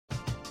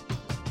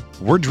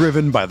We're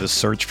driven by the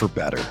search for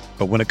better.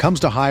 But when it comes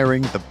to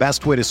hiring, the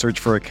best way to search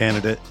for a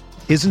candidate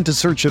isn't to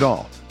search at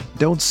all.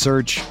 Don't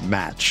search,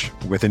 match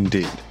with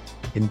Indeed.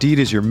 Indeed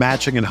is your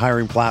matching and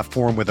hiring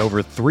platform with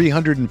over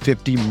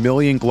 350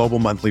 million global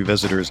monthly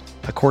visitors,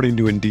 according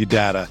to Indeed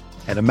data,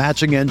 and a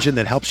matching engine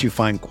that helps you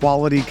find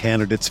quality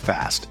candidates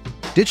fast.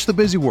 Ditch the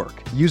busy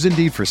work. Use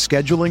Indeed for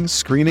scheduling,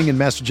 screening, and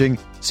messaging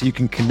so you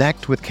can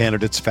connect with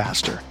candidates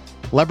faster.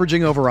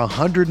 Leveraging over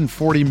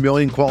 140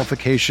 million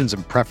qualifications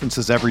and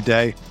preferences every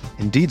day,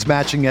 Indeed's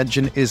matching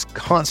engine is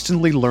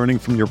constantly learning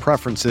from your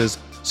preferences,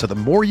 so the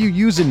more you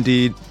use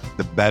Indeed,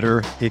 the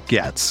better it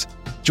gets.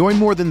 Join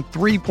more than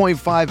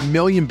 3.5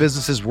 million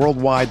businesses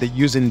worldwide that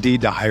use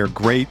Indeed to hire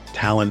great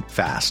talent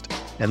fast.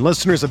 And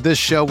listeners of this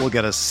show will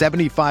get a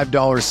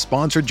 $75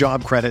 sponsored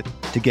job credit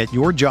to get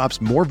your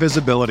jobs more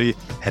visibility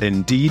at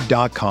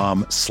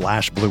Indeed.com/Blue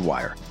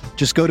Wire.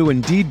 Just go to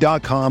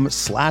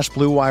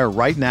Indeed.com/Blue Wire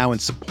right now and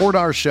support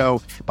our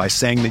show by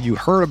saying that you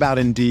heard about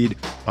Indeed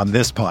on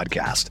this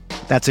podcast.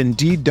 That's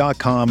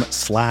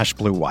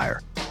Indeed.com/Blue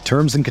Wire.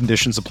 Terms and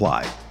conditions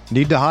apply.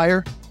 Need to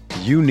hire?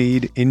 You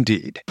need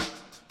Indeed.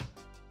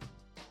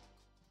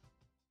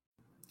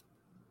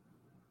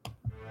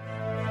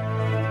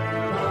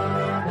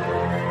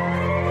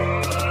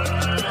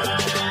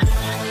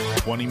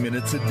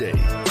 Minutes a day,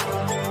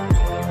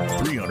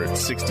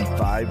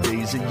 365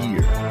 days a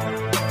year.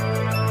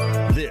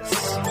 This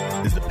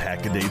is the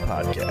Pack-A-Day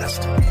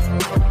Podcast.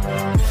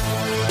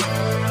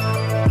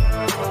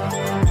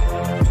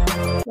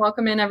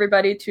 Welcome in,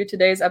 everybody, to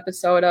today's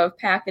episode of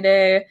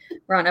Pack-A-Day.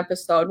 We're on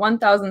episode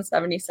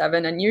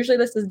 1077, and usually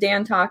this is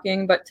Dan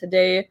talking, but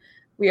today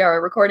we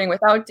are recording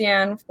without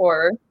Dan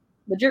for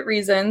legit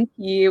reasons.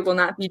 He will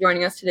not be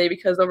joining us today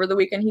because over the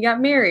weekend he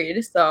got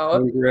married. So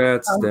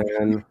congrats,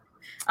 Dan.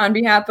 On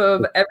behalf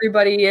of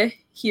everybody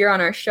here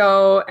on our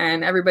show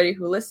and everybody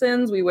who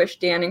listens, we wish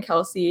Dan and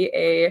Kelsey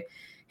a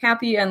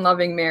happy and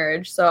loving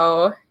marriage.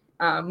 So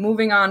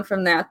moving on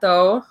from that,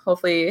 though,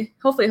 hopefully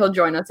he'll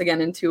join us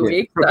again in 2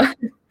 weeks.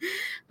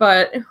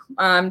 But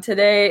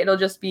today it'll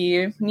just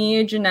be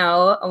me,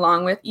 Janelle,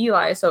 along with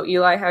Eli. So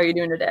Eli, how are you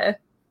doing today?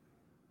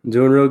 I'm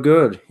doing real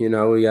good. You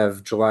know, we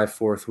have July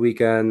 4th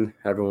weekend.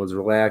 Everyone's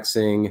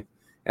relaxing.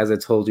 As I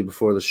told you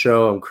before the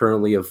show, I'm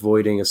currently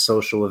avoiding a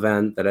social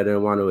event that I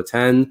didn't want to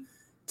attend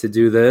to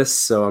do this.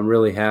 So I'm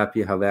really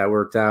happy how that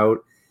worked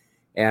out.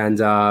 And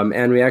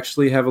we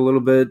actually have a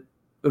little bit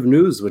of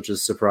news, which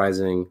is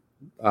surprising.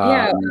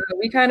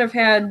 We kind of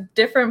had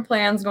different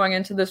plans going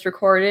into this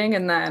recording.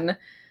 And then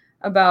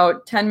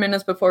about 10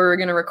 minutes before we were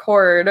going to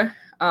record,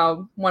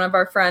 one of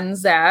our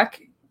friends,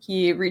 Zach,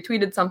 he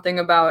retweeted something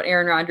about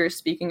Aaron Rodgers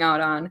speaking out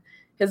on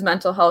his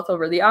mental health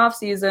over the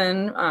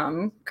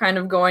offseason, kind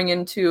of going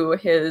into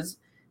his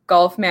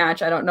golf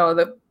match. I don't know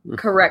the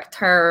correct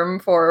term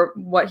for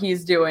what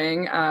he's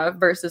doing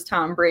versus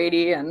Tom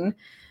Brady and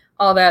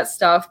all that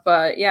stuff.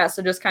 But yeah,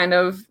 so just kind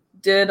of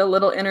did a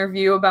little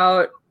interview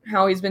about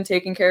how he's been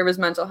taking care of his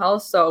mental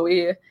health. So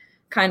we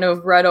kind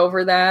of read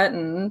over that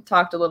and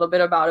talked a little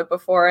bit about it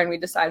before, and we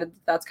decided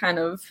that that's kind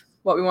of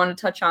what we want to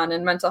touch on.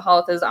 And mental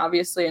health is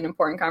obviously an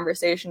important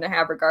conversation to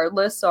have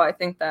regardless. So I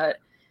think that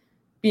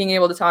being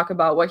able to talk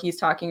about what he's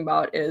talking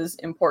about is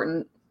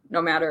important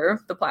no matter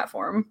the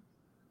platform.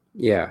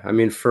 Yeah. I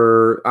mean,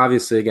 for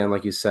obviously, again,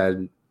 like you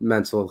said,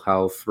 mental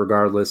health,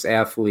 regardless,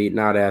 athlete,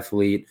 not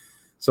athlete,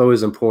 it's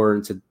always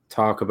important to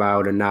talk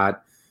about and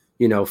not,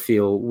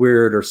 feel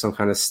weird or some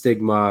kind of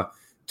stigma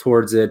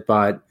towards it.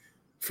 But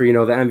for, the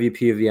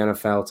MVP of the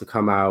NFL to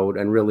come out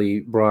and really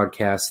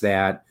broadcast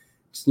that,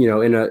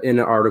 in an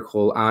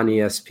article on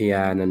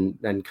ESPN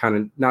and kind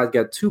of not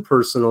get too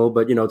personal,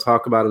 but,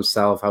 talk about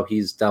himself, how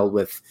he's dealt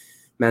with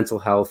mental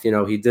health.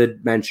 He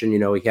did mention,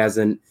 he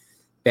hasn't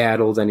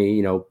battled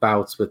any,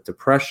 bouts with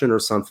depression or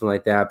something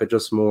like that, but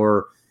just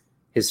more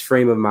his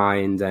frame of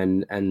mind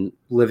and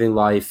living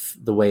life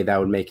the way that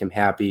would make him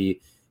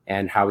happy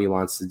and how he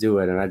wants to do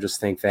it. And I just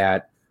think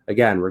that,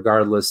 again,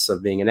 regardless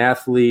of being an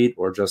athlete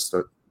or just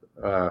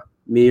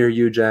me or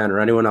you, Jen, or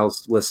anyone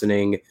else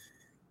listening,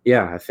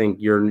 yeah, I think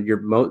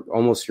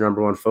almost your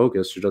number one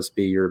focus should just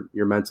be your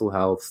mental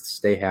health,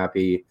 stay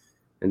happy,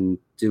 and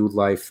do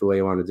life the way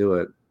you want to do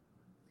it.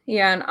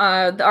 Yeah, and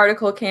the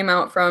article came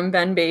out from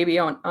Ben Baby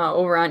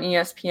over on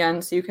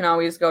ESPN, so you can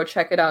always go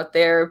check it out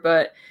there.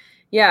 But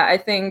yeah, I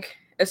think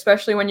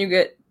especially when you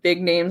get big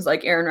names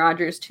like Aaron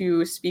Rodgers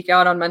to speak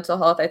out on mental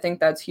health, I think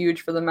that's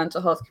huge for the mental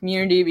health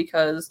community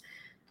because,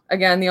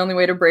 again, the only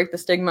way to break the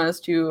stigma is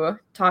to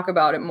talk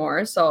about it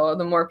more. So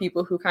the more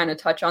people who kind of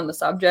touch on the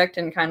subject,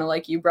 and kind of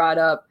like you brought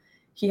up,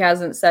 he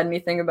hasn't said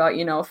anything about,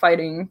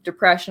 fighting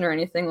depression or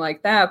anything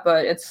like that,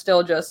 but it's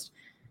still just,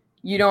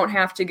 you don't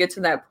have to get to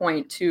that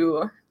point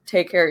to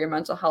take care of your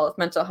mental health.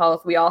 Mental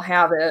health, we all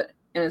have it,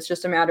 and it's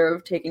just a matter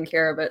of taking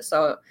care of it.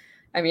 So,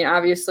 I mean,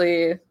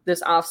 obviously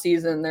this off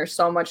season, there's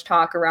so much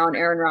talk around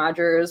Aaron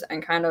Rodgers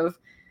and kind of,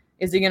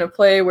 is he going to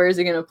play? Where is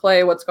he going to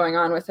play? What's going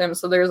on with him?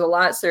 So there's a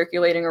lot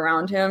circulating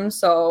around him.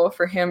 So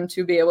for him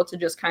to be able to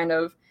just kind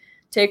of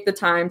take the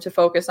time to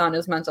focus on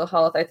his mental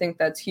health, I think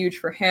that's huge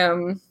for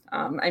him.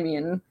 I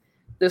mean,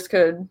 this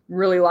could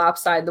really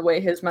lopside the way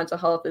his mental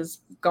health is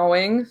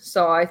going.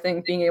 So I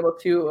think being able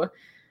to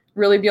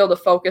really be able to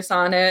focus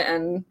on it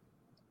and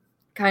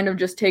kind of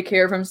just take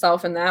care of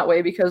himself in that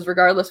way, because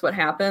regardless what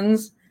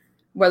happens,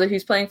 whether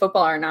he's playing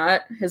football or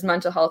not, his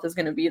mental health is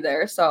going to be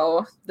there.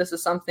 So this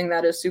is something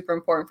that is super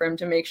important for him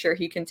to make sure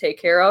he can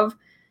take care of,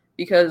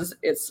 because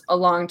it's a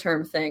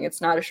long-term thing.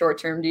 It's not a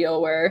short-term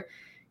deal where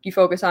you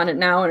focus on it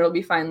now and it'll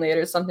be fine later.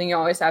 It's something you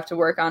always have to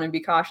work on and be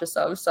cautious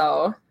of.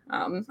 So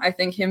I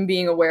think him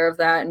being aware of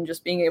that and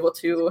just being able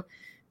to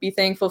be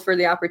thankful for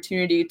the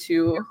opportunity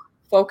to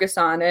focus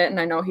on it. And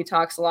I know he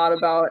talks a lot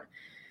about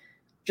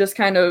just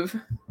kind of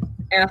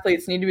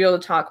athletes need to be able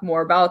to talk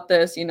more about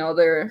this. You know,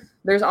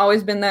 there's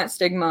always been that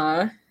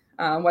stigma,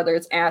 whether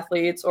it's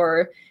athletes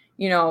or,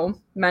 you know,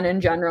 men in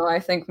general. I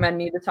think men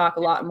need to talk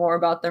a lot more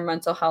about their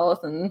mental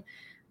health, and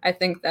I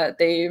think that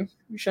they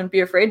shouldn't be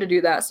afraid to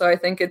do that. So I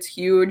think it's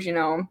huge. You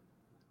know,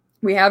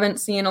 we haven't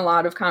seen a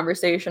lot of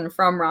conversation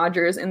from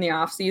Rodgers in the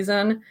off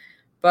season,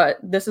 but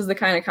this is the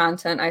kind of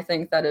content I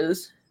think that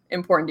is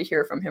important to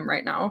hear from him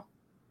right now.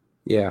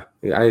 Yeah,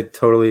 I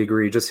totally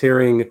agree. Just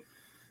hearing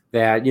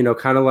that, you know,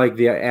 kind of like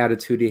the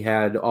attitude he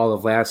had all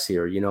of last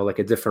year, you know, like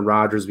a different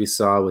Rodgers we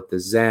saw with the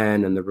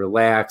Zen and the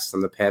relaxed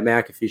on the Pat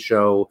McAfee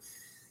show.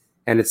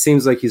 And it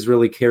seems like he's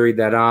really carried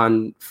that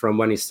on from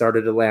when he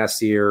started it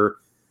last year.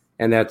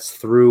 And that's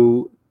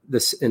through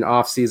this an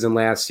off season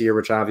last year,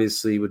 which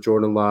obviously with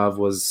Jordan Love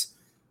was,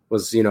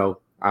 you know,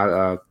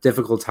 a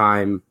difficult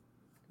time,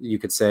 you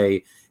could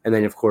say. And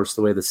then, of course,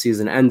 the way the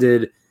season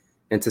ended,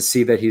 and to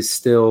see that he's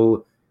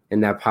still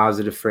in that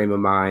positive frame of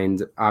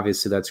mind,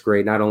 obviously that's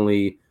great. Not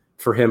only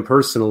for him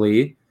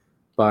personally,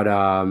 but,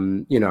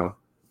 you know,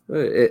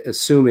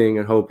 assuming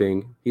and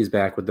hoping he's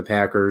back with the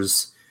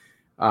Packers.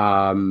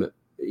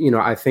 You know,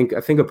 I think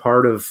a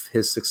part of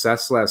his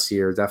success last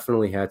year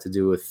definitely had to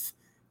do with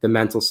the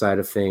mental side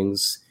of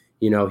things.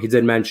 You know, he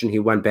did mention he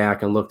went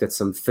back and looked at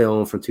some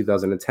film from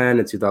 2010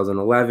 and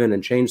 2011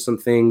 and changed some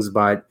things,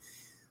 but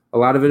a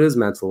lot of it is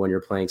mental when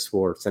you're playing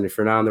sports. And if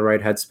you're not in the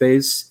right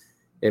headspace,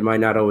 it might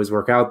not always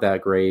work out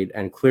that great.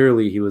 And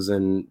clearly he was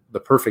in the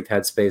perfect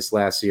headspace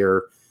last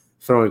year,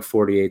 throwing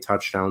 48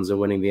 touchdowns and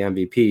winning the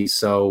MVP.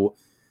 So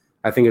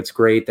I think it's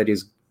great that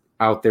he's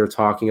out there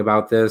talking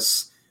about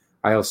this.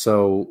 I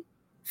also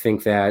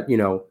think that, you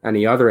know,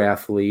 any other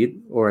athlete,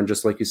 or, and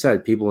just like you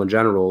said, people in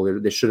general,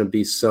 they shouldn't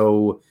be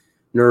so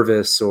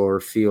nervous or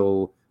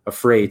feel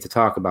afraid to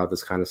talk about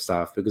this kind of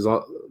stuff, because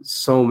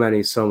so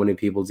many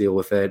people deal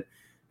with it,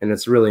 and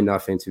it's really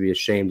nothing to be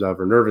ashamed of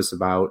or nervous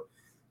about.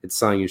 It's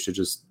something you should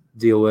just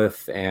deal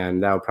with,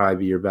 and that would probably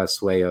be your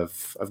best way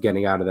of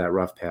getting out of that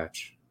rough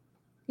patch.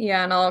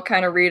 Yeah, and I'll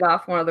kind of read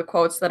off one of the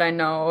quotes that I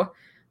know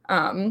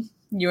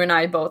you and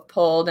I both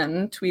pulled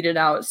and tweeted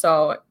out.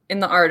 So in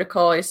the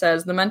article, he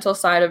says, "The mental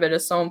side of it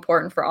is so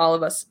important for all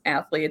of us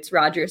athletes."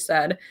 Rodgers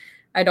said,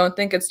 "I don't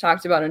think it's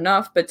talked about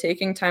enough, but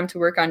taking time to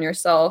work on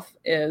yourself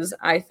is,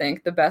 I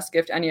think, the best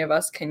gift any of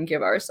us can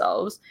give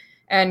ourselves."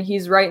 And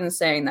he's right in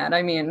saying that.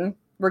 I mean,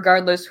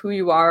 regardless who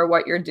you are,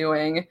 what you're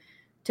doing,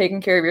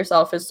 taking care of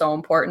yourself is so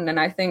important. And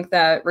I think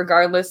that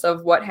regardless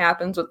of what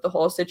happens with the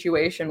whole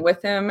situation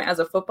with him as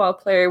a football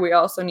player, we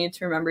also need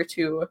to remember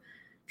to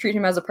treat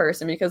him as a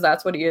person, because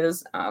that's what he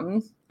is.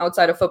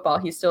 Outside of football,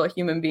 he's still a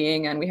human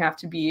being, and we have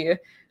to be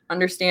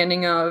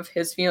understanding of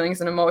his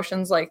feelings and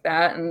emotions like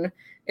that. And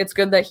it's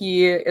good that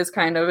he is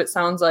kind of, it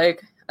sounds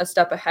like, a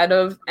step ahead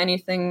of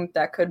anything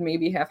that could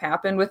maybe have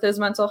happened with his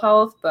mental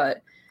health.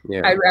 But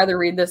yeah, I'd rather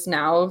read this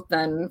now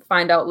than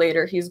find out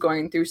later he's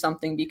going through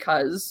something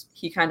because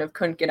he kind of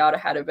couldn't get out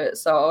ahead of it.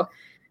 So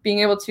being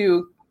able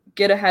to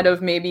get ahead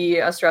of maybe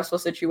a stressful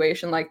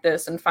situation like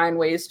this and find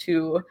ways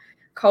to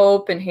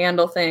cope and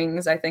handle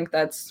things, I think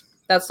that's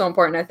so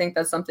important. I think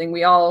that's something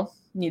we all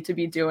need to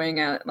be doing.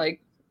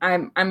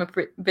 I'm a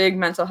big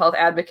mental health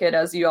advocate,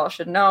 as you all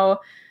should know.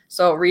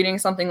 So reading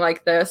something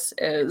like this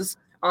is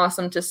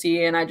awesome to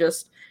see. And I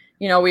just,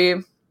 you know, we,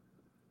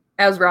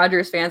 as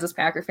Rodgers fans, as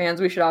Packer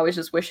fans, we should always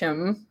just wish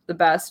him the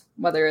best,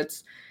 whether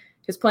it's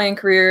his playing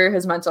career,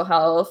 his mental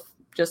health,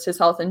 just his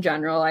health in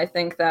general. I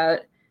think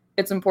that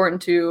it's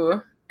important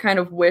to kind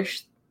of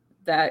wish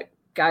that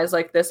guys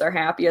like this are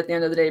happy at the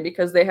end of the day,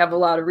 because they have a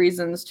lot of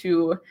reasons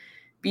to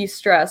be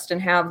stressed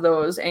and have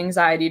those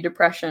anxiety,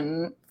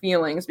 depression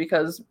feelings,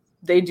 because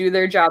they do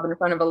their job in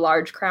front of a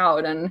large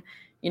crowd. And,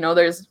 you know,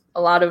 there's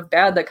a lot of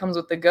bad that comes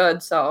with the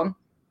good. So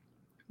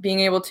being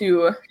able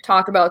to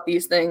talk about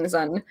these things,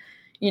 and,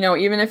 you know,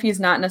 even if he's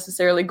not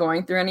necessarily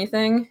going through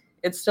anything,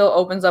 it still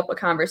opens up a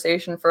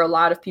conversation for a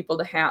lot of people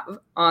to have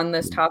on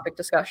this topic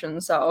discussion.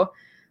 So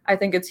I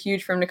think it's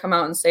huge for him to come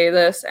out and say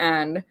this.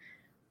 And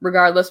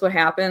regardless what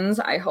happens,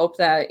 I hope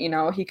that, you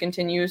know, he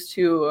continues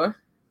to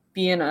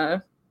be in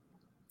a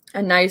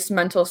nice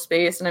mental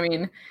space. And I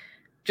mean,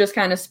 just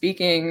kind of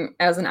speaking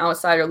as an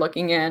outsider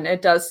looking in,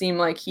 it does seem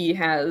like he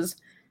has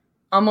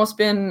almost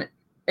been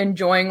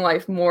enjoying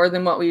life more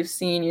than what we've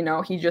seen. You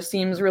know, he just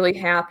seems really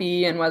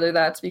happy, and whether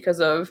that's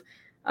because of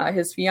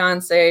his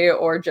fiance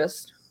or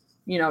just,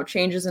 you know,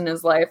 changes in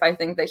his life, I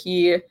think that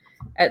he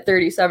at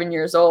 37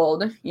 years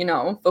old, you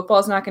know,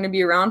 football's not going to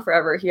be around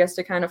forever. He has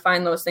to kind of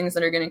find those things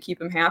that are going to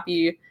keep him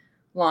happy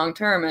long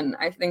term. And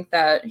I think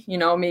that, you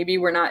know, maybe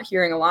we're not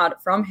hearing a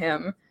lot from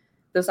him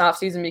this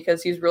offseason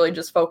because he's really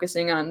just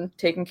focusing on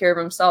taking care of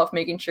himself,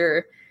 making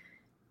sure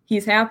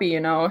he's happy. You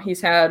know,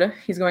 he's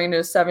going into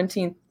his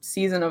 17th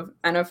season of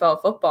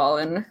NFL football,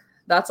 and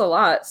that's a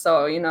lot.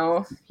 So, you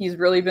know, he's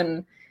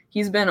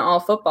been all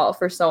football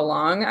for so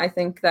long. I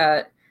think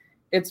that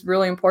it's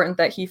really important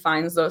that he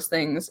finds those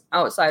things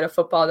outside of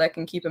football that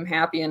can keep him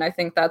happy. And I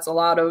think that's a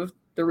lot of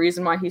the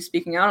reason why he's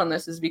speaking out on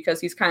this, is because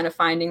he's kind of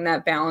finding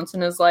that balance in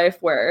his life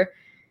where,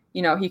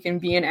 you know, he can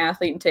be an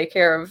athlete and take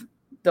care of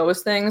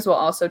those things while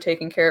also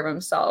taking care of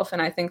himself.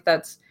 And I think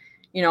that's,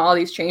 you know, all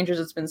these changes,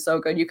 it's been so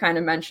good. You kind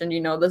of mentioned, you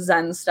know, the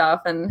Zen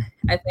stuff. And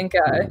I think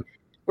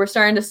we're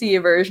starting to see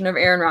a version of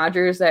Aaron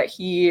Rodgers that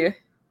he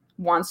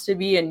wants to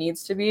be and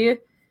needs to be.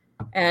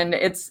 And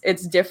it's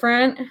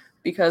different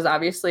because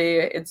obviously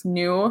it's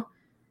new,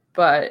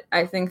 but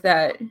I think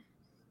that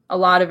a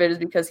lot of it is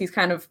because he's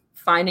kind of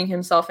finding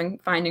himself and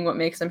finding what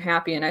makes him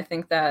happy. And I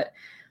think that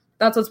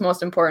that's what's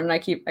most important.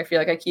 I feel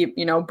like I keep,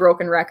 you know,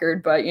 broken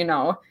record, but, you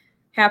know,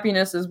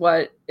 happiness is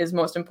what is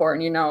most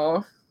important. You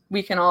know,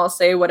 we can all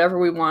say whatever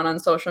we want on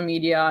social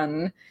media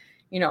and,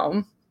 you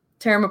know,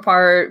 tear him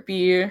apart,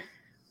 be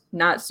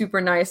not super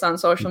nice on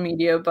social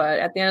media, but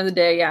at the end of the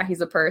day, yeah,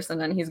 he's a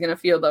person and he's going to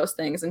feel those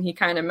things. And he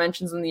kind of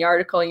mentions in the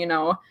article, you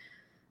know,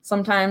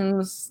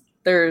 sometimes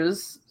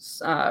there's,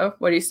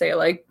 what do you say?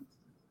 Like,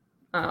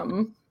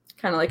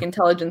 kind of like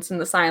intelligence in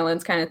the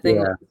silence kind of thing.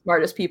 Yeah. Like the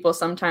smartest people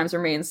sometimes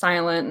remain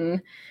silent.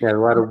 And yeah, a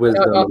lot of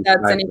wisdom. I don't know if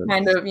that's any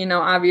kind of, you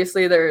know,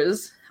 obviously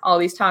there's all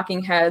these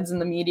talking heads in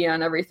the media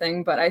and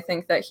everything, but I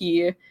think that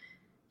he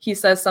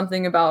says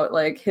something about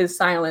like his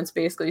silence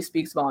basically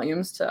speaks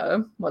volumes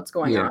to what's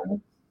going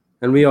on.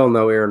 And we all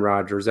know Aaron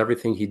Rodgers,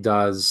 everything he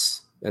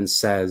does and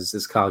says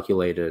is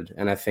calculated.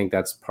 And I think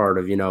that's part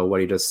of, you know,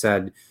 what he just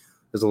said.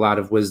 There's a lot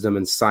of wisdom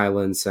and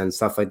silence and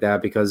stuff like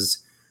that, because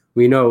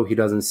we know he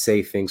doesn't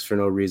say things for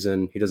no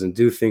reason. He doesn't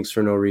do things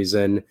for no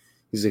reason.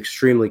 He's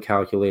extremely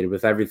calculated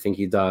with everything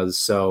he does.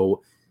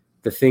 So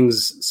the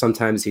things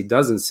sometimes he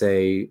doesn't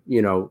say,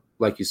 you know,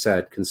 like you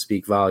said, can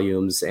speak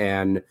volumes.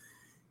 And,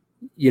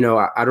 you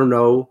know, I don't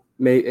know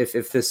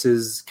if this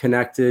is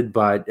connected,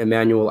 but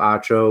Emmanuel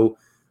Acho,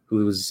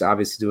 who's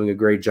obviously doing a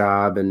great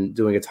job and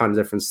doing a ton of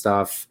different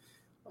stuff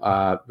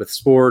with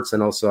sports,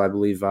 and also I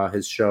believe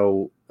his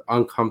show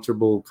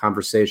Uncomfortable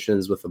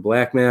Conversations with a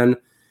Black Man,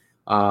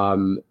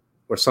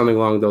 or something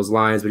along those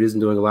lines, but he's been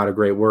doing a lot of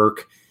great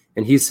work.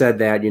 And he said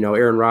that, you know,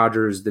 Aaron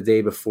Rodgers, the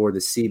day before the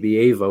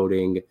CBA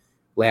voting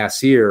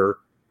last year,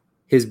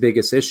 his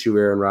biggest issue,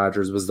 Aaron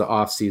Rodgers, was the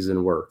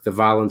offseason work, the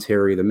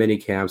voluntary, the mini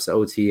camps, the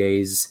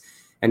OTAs.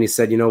 And he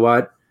said, you know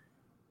what,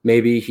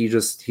 maybe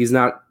he's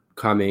not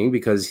coming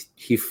because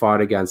he fought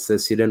against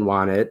this. He didn't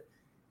want it.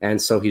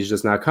 And so he's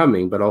just not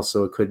coming. But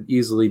also it could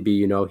easily be,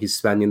 you know, he's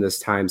spending this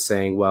time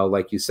saying, well,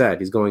 like you said,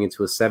 he's going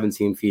into his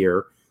 17th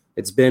year.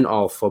 It's been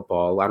all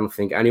football. I don't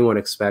think anyone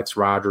expects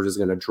Rodgers is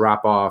going to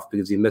drop off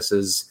because he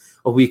misses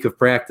a week of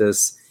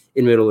practice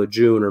in middle of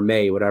June or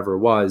May, whatever it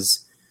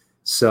was.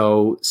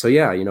 So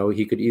yeah, you know,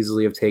 he could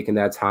easily have taken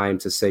that time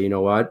to say, you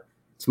know what,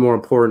 it's more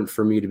important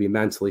for me to be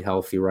mentally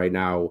healthy right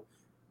now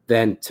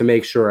than to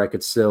make sure I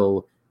could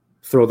still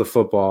throw the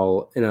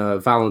football in a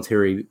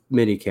voluntary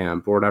mini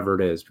camp or whatever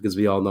it is, because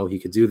we all know he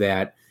could do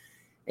that.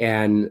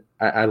 And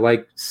I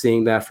like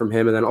seeing that from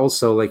him. And then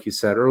also, like you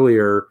said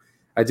earlier,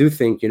 I do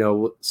think, you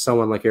know,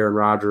 someone like Aaron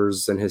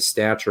Rodgers and his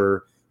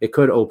stature, it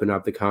could open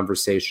up the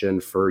conversation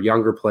for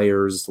younger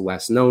players,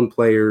 less known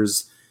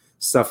players,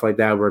 stuff like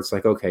that, where it's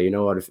like, okay, you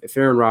know what, if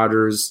Aaron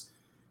Rodgers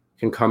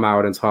can come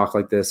out and talk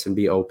like this and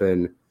be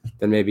open,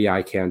 then maybe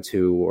I can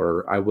too,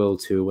 or I will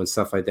too, and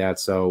stuff like that.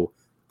 So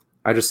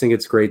I just think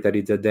it's great that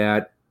he did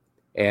that.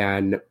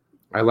 And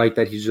I like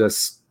that he's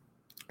just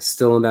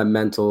still in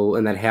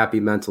that happy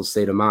mental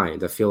state of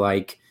mind. I feel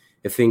like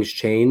if things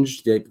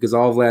changed, because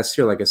all of last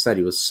year, like I said,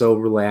 he was so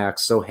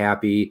relaxed, so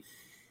happy.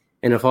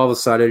 And if all of a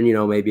sudden, you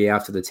know, maybe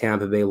after the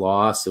Tampa Bay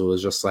loss, it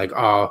was just like,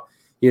 oh,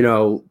 you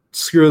know,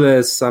 screw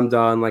this, I'm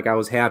done. Like, I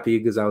was happy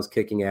because I was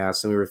kicking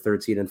ass and we were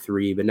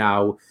 13-3, but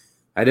now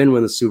I didn't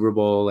win the Super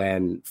Bowl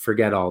and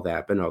forget all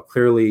that. But no,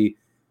 clearly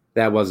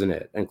that wasn't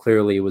it. And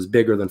clearly it was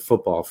bigger than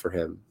football for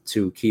him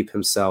to keep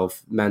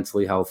himself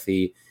mentally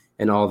healthy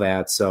and all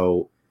that.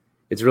 So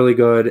it's really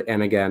good.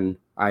 And again,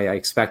 I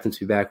expect him to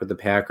be back with the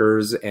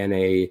Packers, and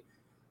a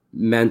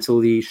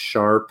mentally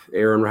sharp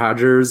Aaron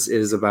Rodgers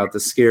is about the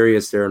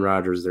scariest Aaron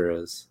Rodgers there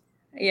is.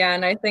 Yeah,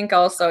 and I think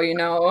also, you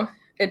know,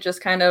 it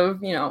just kind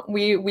of, you know,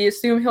 we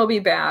assume he'll be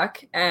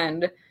back,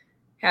 and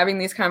having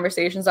these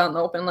conversations out in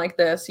the open like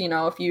this, you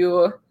know, if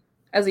you,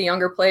 as a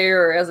younger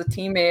player or as a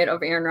teammate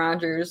of Aaron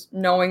Rodgers,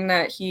 knowing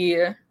that he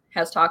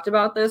has talked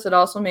about this, it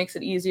also makes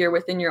it easier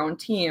within your own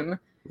team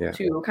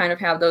to kind of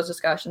have those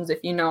discussions. If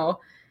you know,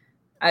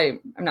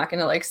 I'm not going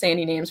to like say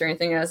any names or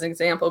anything as an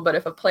example, but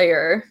if a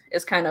player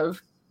is kind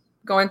of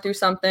going through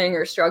something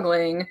or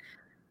struggling,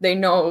 they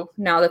know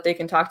now that they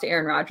can talk to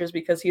Aaron Rodgers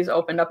because he's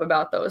opened up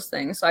about those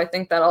things. So I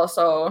think that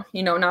also,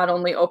 not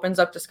only opens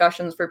up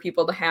discussions for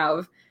people to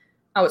have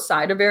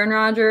outside of Aaron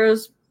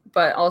Rodgers,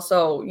 but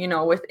also,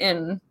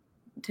 within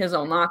his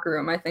own locker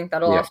room. I think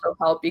that'll also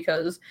help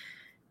because,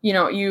 you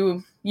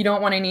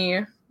don't want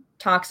any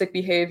toxic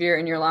behavior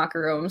in your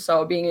locker room.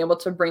 So being able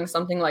to bring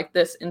something like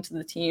this into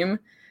the team,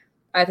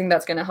 I think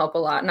that's going to help a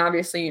lot. And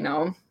obviously,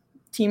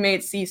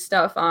 teammates see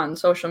stuff on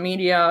social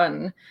media,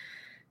 and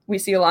we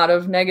see a lot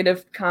of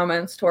negative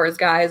comments towards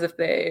guys if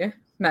they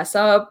mess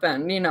up.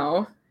 And,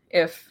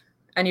 if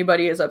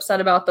anybody is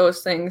upset about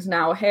those things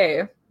now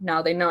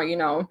they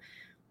know,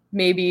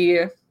 maybe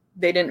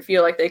they didn't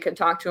feel like they could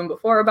talk to him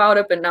before about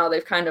it, but now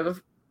they've kind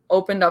of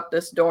opened up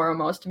this door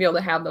almost to be able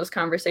to have those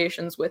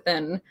conversations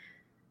within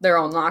their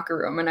own locker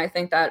room. And I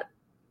think that,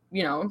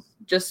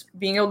 just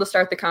being able to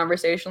start the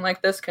conversation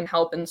like this can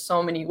help in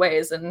so many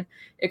ways. And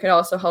it could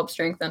also help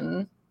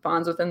strengthen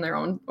bonds within their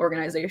own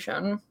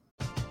organization.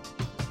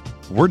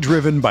 We're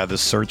driven by the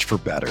search for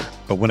better.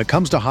 But when it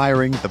comes to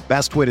hiring, the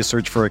best way to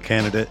search for a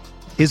candidate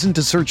isn't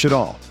to search at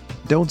all.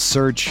 Don't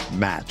search,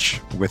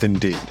 match with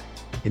Indeed.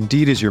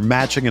 Indeed is your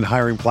matching and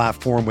hiring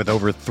platform with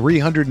over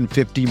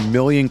 350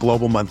 million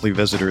global monthly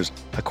visitors,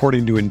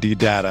 according to Indeed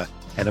data,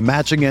 and a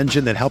matching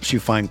engine that helps you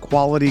find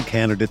quality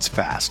candidates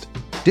fast.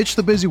 Ditch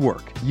the busy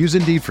work. Use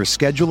Indeed for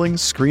scheduling,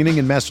 screening,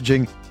 and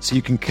messaging so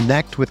you can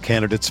connect with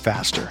candidates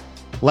faster.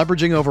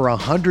 Leveraging over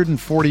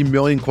 140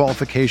 million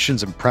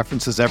qualifications and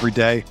preferences every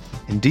day,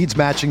 Indeed's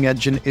matching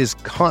engine is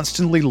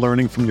constantly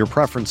learning from your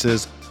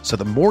preferences, so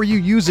the more you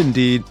use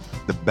Indeed,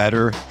 the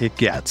better it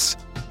gets.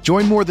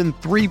 Join more than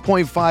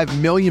 3.5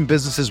 million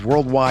businesses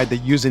worldwide that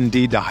use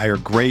Indeed to hire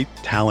great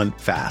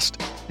talent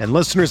fast. And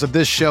listeners of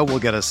this show will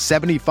get a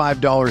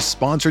 $75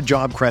 sponsored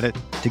job credit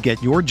to get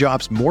your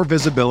jobs more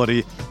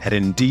visibility at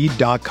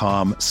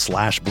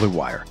Indeed.com/Blue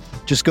Wire.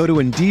 Just go to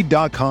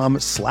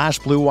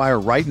Indeed.com/Blue Wire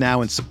right now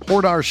and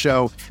support our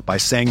show by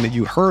saying that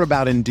you heard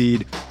about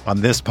Indeed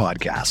on this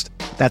podcast.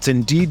 That's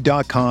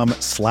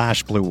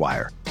Indeed.com/Blue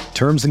Wire.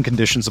 Terms and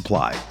conditions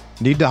apply.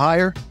 Need to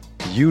hire?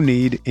 You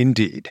need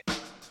Indeed.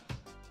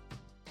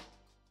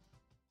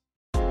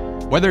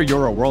 Whether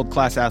you're a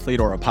world-class athlete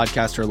or a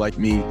podcaster like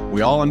me, we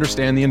all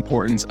understand the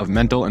importance of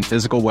mental and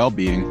physical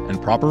well-being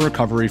and proper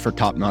recovery for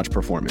top-notch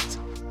performance.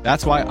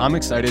 That's why I'm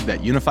excited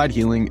that Unified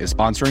Healing is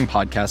sponsoring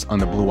podcasts on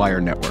the Blue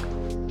Wire Network.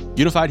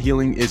 Unified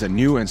Healing is a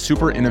new and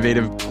super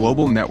innovative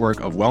global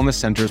network of wellness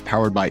centers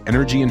powered by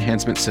Energy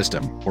Enhancement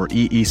System, or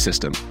EE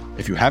System.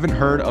 If you haven't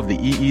heard of the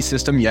EE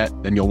System yet,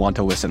 then you'll want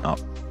to listen up.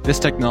 This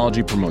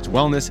technology promotes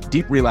wellness,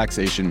 deep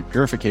relaxation,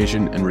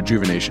 purification, and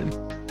rejuvenation.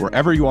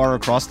 Wherever you are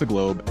across the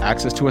globe,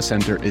 access to a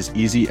center is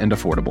easy and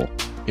affordable.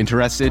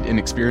 Interested in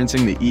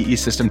experiencing the EE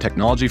System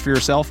technology for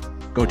yourself?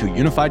 Go to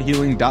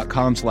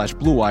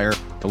unifiedhealing.com/Blue Wire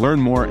to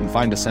learn more and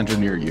find a center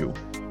near you.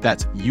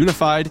 That's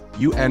unified,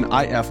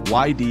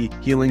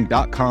 UNIFYD,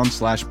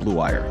 healing.com/Blue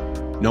Wire.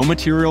 No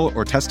material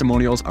or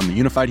testimonials on the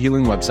Unified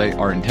Healing website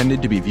are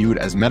intended to be viewed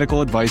as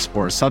medical advice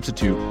or a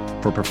substitute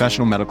for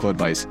professional medical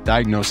advice,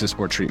 diagnosis,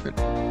 or treatment.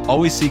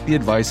 Always seek the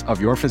advice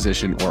of your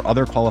physician or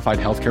other qualified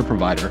healthcare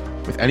provider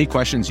with any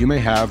questions you may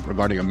have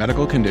regarding a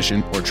medical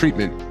condition or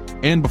treatment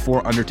and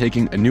before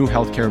undertaking a new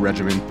healthcare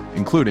regimen,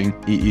 including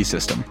EE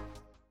System.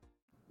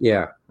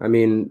 Yeah, I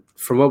mean,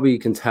 from what we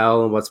can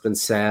tell and what's been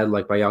said,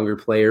 like by younger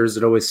players,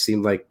 it always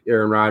seemed like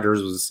Aaron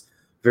Rodgers was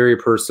very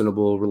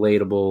personable,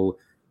 relatable.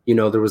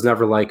 There was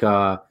never like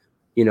where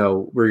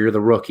you're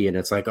the rookie and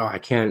it's like, oh, I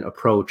can't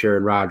approach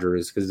Aaron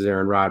Rodgers because it's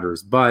Aaron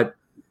Rodgers. But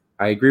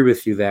I agree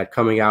with you that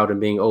coming out and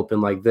being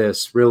open like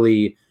this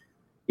really,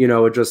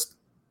 it just,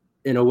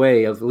 in a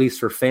way, at least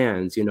for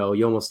fans, you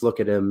almost look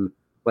at him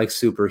like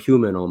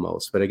superhuman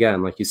almost. But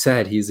again, like you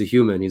said, he's a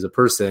human, he's a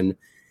person.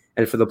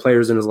 And for the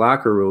players in his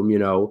locker room,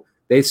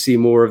 they see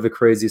more of the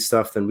crazy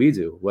stuff than we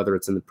do, whether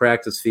it's in the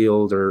practice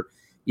field or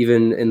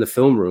even in the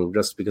film room,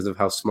 just because of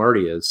how smart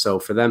he is. So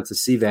for them to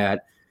see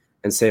that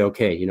and say,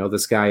 okay,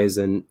 this guy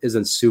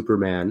isn't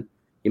Superman.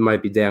 He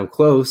might be damn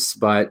close,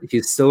 but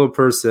he's still a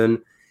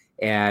person.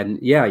 And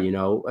yeah,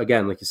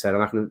 again, like you said, I'm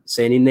not going to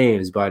say any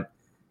names,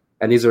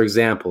 and these are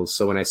examples.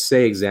 So when I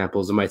say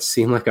examples, it might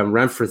seem like I'm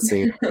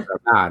referencing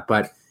or not.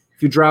 But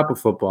if you drop a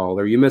football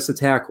or you miss a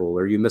tackle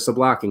or you miss a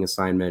blocking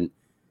assignment,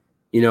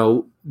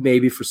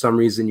 maybe for some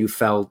reason you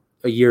felt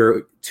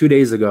 2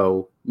 days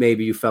ago,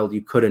 maybe you felt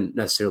you couldn't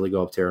necessarily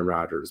go up to Aaron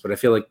Rodgers. But I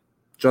feel like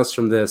just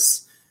from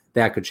this,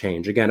 that could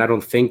change. Again, I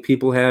don't think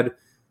people had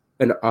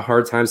a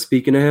hard time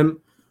speaking to him,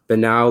 but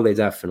now they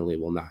definitely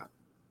will not.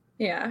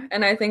 Yeah,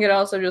 and I think it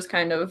also just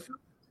kind of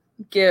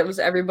gives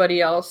everybody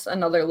else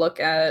another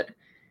look at,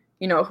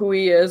 who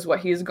he is,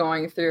 what he's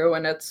going through.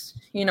 And it's,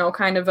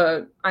 kind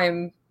of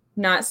I'm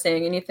not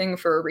saying anything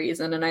for a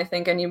reason. And I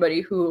think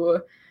anybody who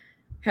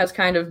has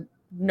kind of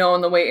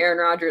known the way Aaron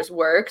Rodgers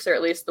works, or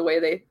at least the way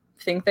they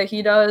think that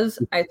he does,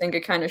 I think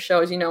it kind of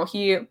shows,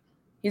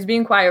 he's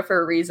being quiet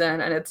for a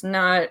reason, and it's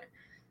not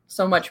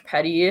so much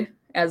petty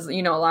as,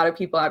 a lot of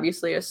people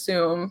obviously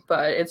assume,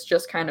 but it's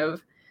just kind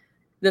of,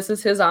 this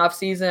is his off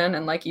season.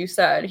 And like you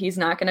said, he's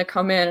not going to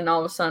come in and all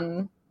of a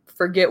sudden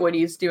forget what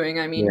he's doing.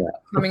 I mean,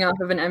 coming off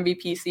of an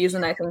MVP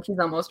season, I think he's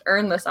almost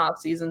earned this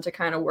offseason to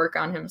kind of work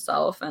on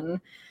himself. And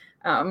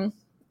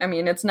I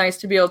mean, it's nice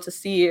to be able to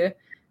see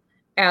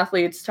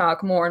athletes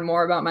talk more and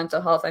more about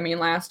mental health. I mean,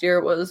 last year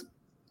it was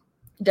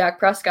Dak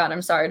Prescott.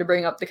 I'm sorry to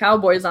bring up the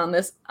Cowboys on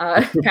this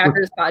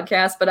Packers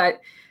podcast, but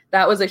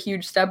that was a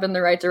huge step in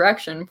the right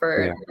direction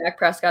for Dak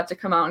Prescott to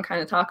come out and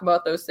kind of talk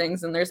about those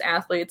things. And there's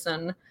athletes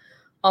in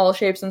all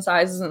shapes and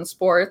sizes and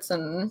sports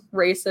and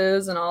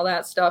races and all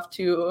that stuff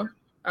too.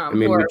 I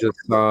mean, we just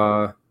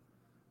saw,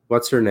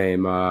 what's her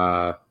name?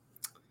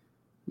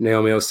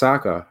 Naomi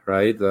Osaka,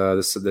 right?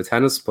 The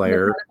tennis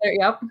player.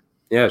 Yep.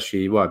 Yeah,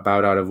 she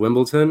bowed out of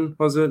Wimbledon,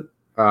 was it?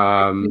 So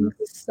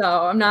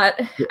I'm not.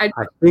 I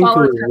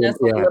follow tennis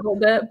a little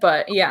bit,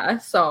 but yeah.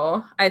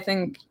 So I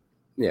think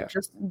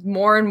just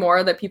more and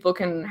more that people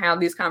can have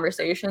these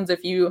conversations.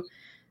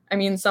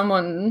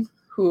 Someone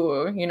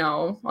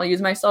who, I'll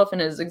use myself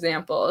in as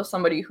example,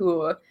 somebody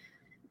who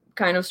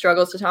kind of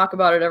struggles to talk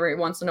about it every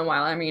once in a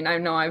while. I mean, I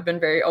know I've been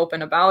very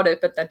open about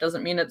it, but that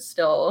doesn't mean it's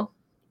still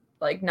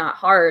like not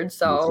hard.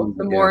 So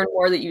the more and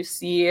more that you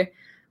see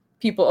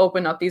people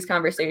open up these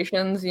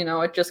conversations,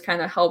 it just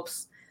kind of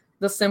helps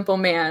the simple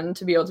man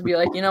to be able to be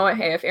like, you know what,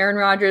 hey, if Aaron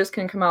Rodgers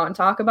can come out and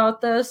talk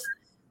about this,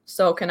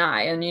 so can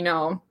I.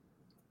 And,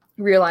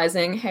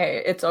 realizing,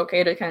 hey, it's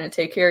okay to kind of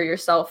take care of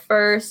yourself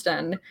first.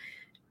 And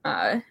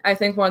I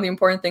think one of the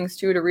important things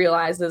too to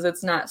realize is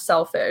it's not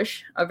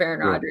selfish of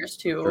Aaron Rodgers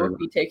to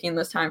be taking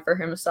this time for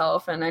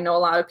himself. And I know a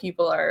lot of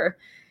people are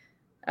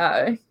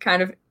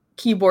kind of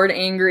keyboard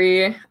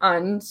angry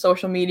on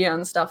social media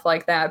and stuff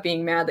like that,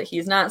 being mad that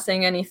he's not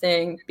saying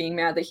anything, being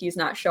mad that he's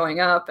not showing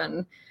up.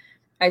 And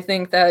I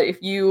think that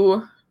if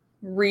you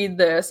read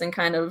this and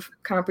kind of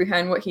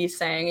comprehend what he's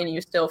saying and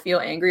you still feel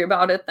angry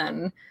about it,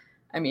 then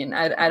I mean,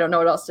 I don't know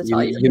what else to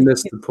tell you. You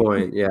missed the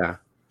point. Yeah.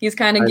 He's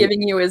kind of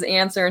giving you his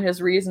answer and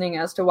his reasoning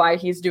as to why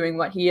he's doing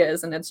what he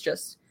is. And it's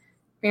just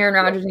Aaron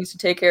Rodgers needs to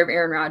take care of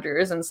Aaron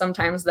Rodgers. And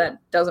sometimes that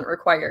doesn't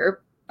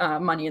require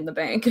money in the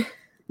bank.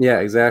 Yeah,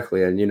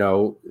 exactly. And,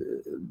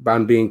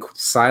 on being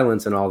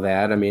silent and all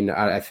that, I mean,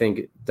 I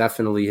think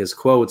definitely his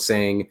quote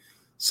saying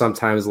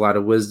sometimes a lot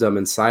of wisdom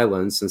in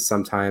silence and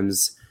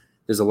sometimes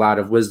there's a lot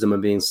of wisdom in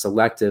being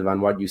selective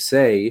on what you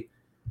say.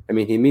 I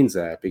mean, he means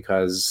that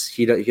because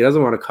he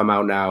doesn't want to come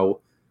out now.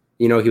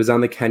 He was on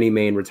the Kenny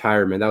Mayne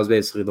retirement. That was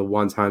basically the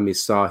one time we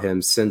saw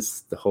him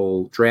since the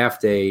whole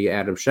draft day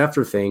Adam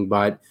Schefter thing.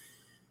 But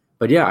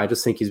yeah, I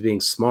just think he's being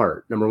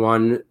smart. Number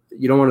one,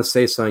 you don't want to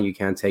say something you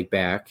can't take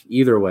back.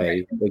 Either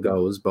way it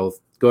goes, both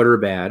good or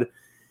bad.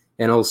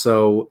 And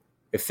also,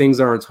 if things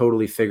aren't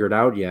totally figured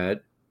out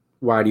yet,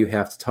 why do you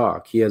have to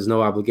talk? He has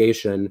no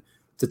obligation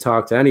to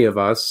talk to any of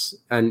us.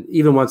 And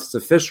even once it's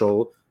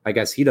official, I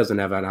guess he doesn't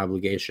have an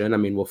obligation. I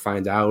mean, we'll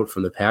find out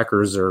from the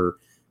Packers or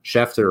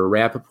Schefter or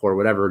Rappaport,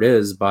 whatever it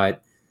is.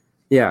 But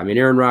yeah, I mean,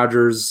 Aaron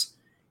Rodgers,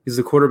 he's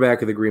the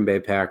quarterback of the Green Bay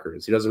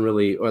Packers. He doesn't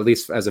really, or at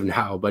least as of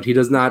now, but he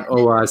does not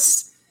owe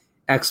us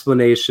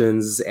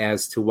explanations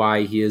as to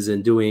why he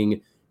isn't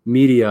doing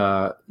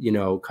media,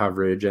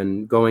 coverage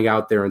and going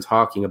out there and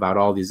talking about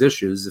all these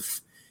issues. If,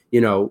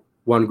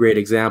 one great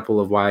example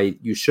of why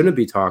you shouldn't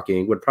be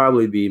talking would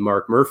probably be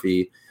Mark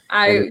Murphy.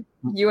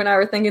 You and I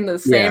were thinking the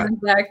same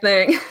exact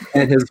thing.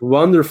 And his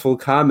wonderful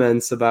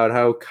comments about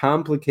how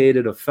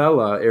complicated a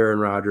fella Aaron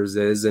Rodgers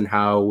is and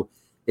how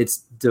it's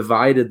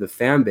divided the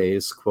fan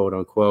base, quote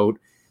unquote.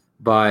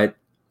 But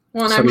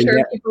I'm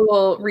sure people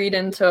will read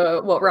into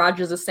what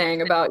Rodgers is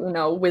saying about,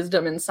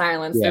 wisdom and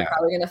silence. Yeah. They're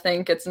probably going to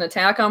think it's an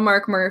attack on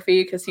Mark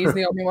Murphy because he's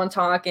the only one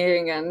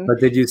talking. And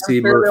but did you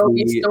see Murphy? There'll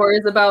be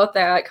stories about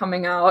that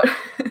coming out.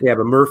 Yeah,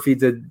 but Murphy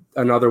did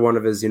another one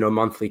of his,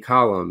 monthly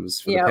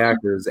columns for the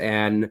Packers,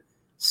 and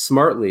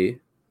smartly,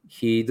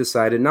 he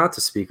decided not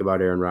to speak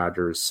about Aaron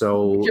Rodgers.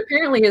 So which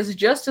apparently is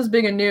just as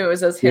big a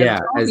news as him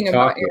talking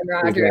about Aaron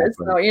Rodgers.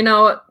 Exactly.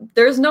 So,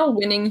 there's no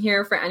winning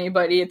here for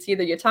anybody. It's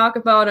either you talk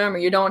about him or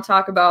you don't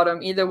talk about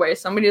him. Either way,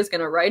 somebody is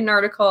going to write an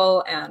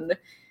article and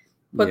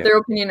put their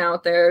opinion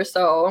out there.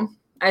 So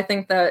I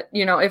think that,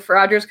 if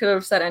Rodgers could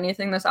have said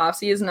anything this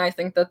offseason, I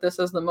think that this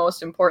is the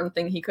most important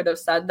thing he could have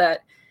said.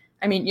 That,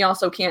 I mean, you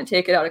also can't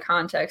take it out of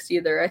context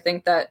either. I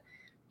think that,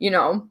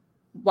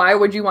 why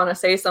would you want to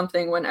say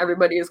something when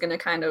everybody is going to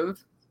kind of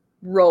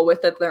roll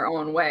with it their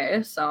own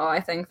way? So I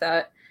think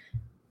that,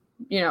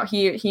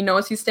 he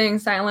knows he's staying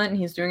silent and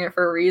he's doing it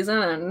for a reason.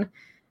 And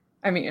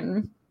I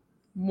mean,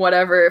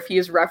 whatever, if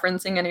he's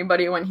referencing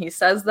anybody when he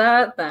says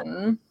that,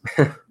 then,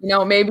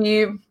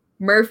 maybe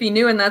Murphy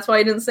knew and that's why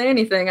he didn't say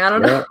anything. I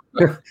don't know.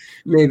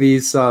 Maybe he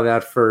saw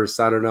that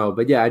first. I don't know.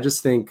 But yeah, I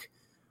just think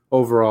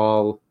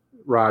overall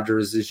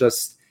Rodgers is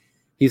just,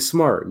 he's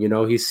smart.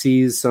 He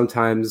sees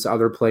sometimes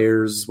other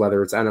players,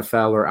 whether it's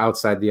NFL or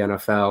outside the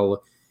NFL,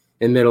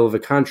 in the middle of a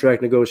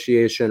contract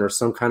negotiation or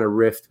some kind of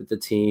rift with the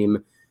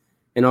team.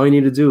 And all you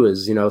need to do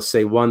is,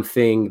 say one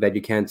thing that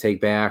you can't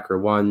take back or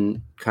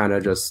one kind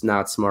of just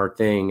not smart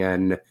thing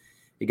and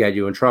it get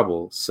you in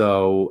trouble.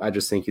 So I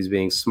just think he's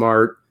being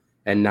smart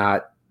and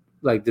not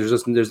like there's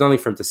nothing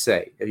for him to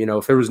say.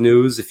 If there was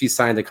news, if he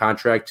signed a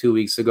contract 2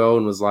 weeks ago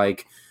and was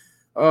like,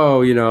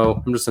 oh,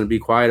 I'm just going to be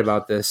quiet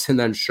about this and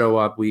then show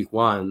up week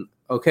 1.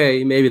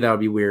 Okay, maybe that would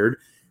be weird.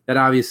 That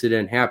obviously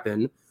didn't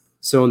happen.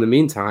 So in the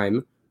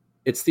meantime,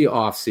 it's the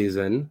off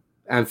season,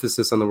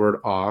 emphasis on the word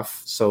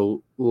off.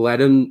 So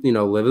let him,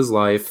 live his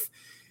life,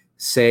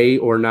 say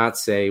or not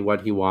say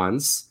what he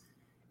wants.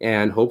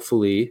 And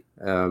hopefully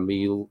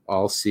we'll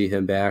all see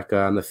him back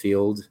on the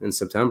field in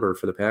September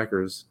for the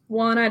Packers.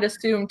 One, I'd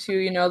assume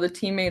too, the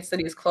teammates that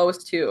he's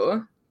close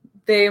to,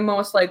 they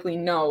most likely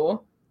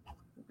know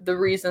the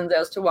reasons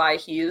as to why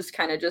he's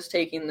kind of just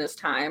taking this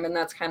time. And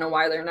that's kind of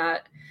why they're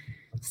not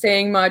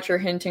saying much or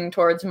hinting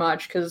towards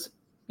much, because,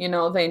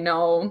 they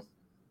know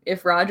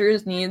if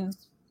Rodgers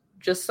needs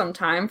just some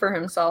time for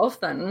himself,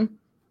 then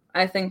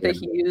I think that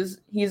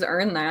he's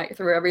earned that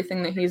through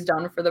everything that he's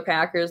done for the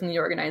Packers and the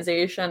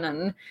organization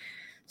and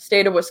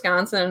state of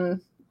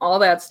Wisconsin, all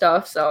that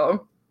stuff.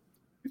 So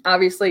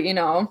obviously,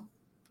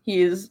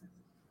 he's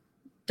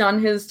done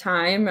his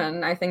time,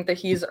 and I think that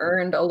he's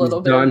earned a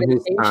little bit of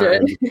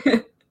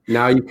vacation.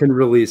 Now you can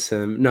release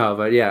him. No,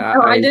 but yeah.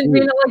 No, I didn't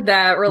mean it like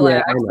that.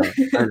 Relax.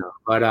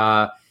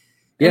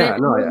 Yeah, I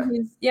know.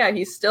 But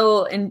he's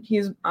still, and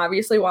he's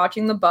obviously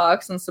watching the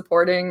Bucs and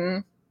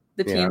supporting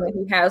the team that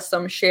he has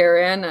some share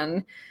in.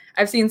 And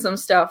I've seen some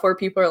stuff where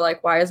people are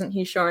like, why isn't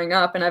he showing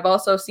up? And I've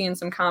also seen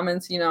some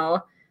comments,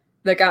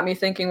 that got me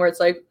thinking, where it's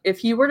like, if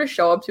he were to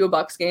show up to a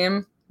Bucs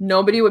game,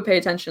 nobody would pay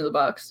attention to the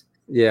Bucs.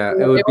 Yeah,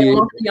 it would be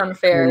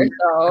unfair.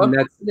 And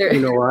that's,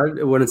 what?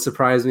 It wouldn't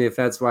surprise me if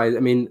that's why. I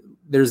mean,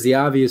 there's the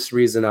obvious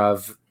reason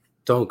of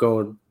don't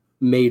go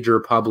major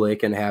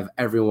public and have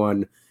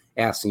everyone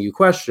asking you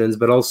questions,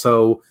 but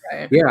also,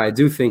 I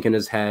do think in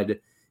his head,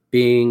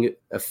 being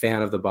a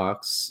fan of the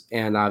Bucs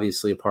and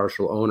obviously a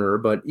partial owner,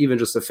 but even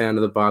just a fan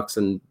of the Bucs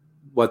and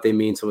what they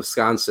mean to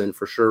Wisconsin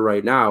for sure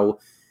right now,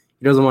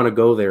 he doesn't want to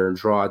go there and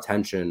draw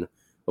attention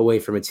away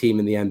from a team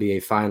in the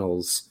NBA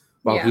Finals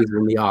while he's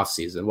in the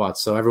offseason.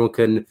 So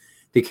everyone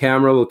the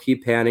camera will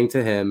keep panning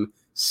to him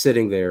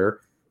sitting there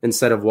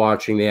instead of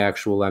watching the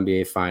actual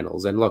NBA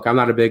Finals. And look, I'm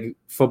not a big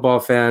football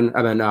fan.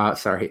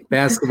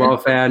 Basketball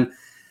fan.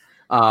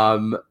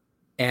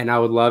 And I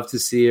would love to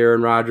see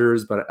Aaron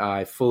Rodgers, but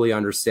I fully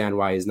understand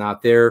why he's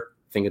not there.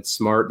 I think it's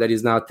smart that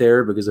he's not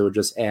there because it would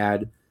just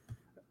add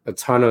a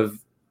ton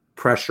of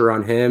pressure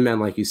on him. And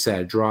like you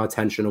said, draw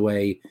attention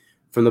away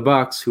from the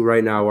Bucs, who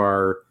right now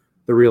are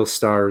the real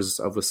stars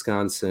of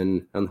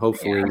Wisconsin and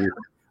hopefully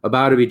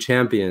about to be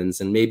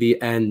champions and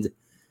maybe end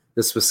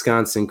this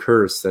Wisconsin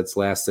curse that's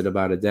lasted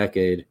about a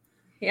decade.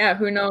 Yeah,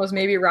 who knows?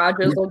 Maybe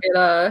Rodgers will get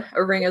a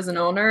ring as an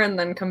owner and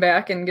then come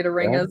back and get a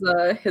ring as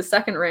his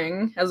second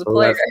ring as a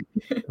player.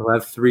 He'll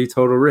have 3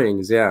 total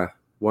rings,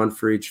 1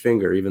 for each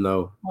finger, even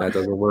though that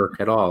doesn't work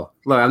at all.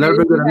 Look, I've never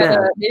been good at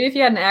math. Maybe if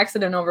you had an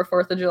accident over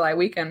 4th of July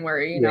weekend where,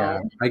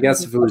 I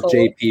guess if it was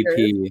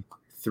JPP,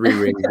 3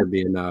 rings would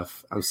be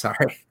enough. I'm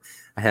sorry.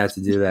 I had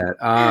to do that.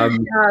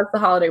 It's the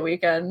holiday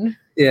weekend.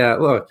 Yeah,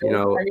 look, we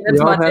all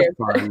have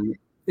fun.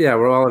 Yeah,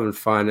 we're all having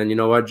fun. And you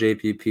know what,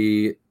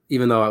 JPP,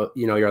 even though,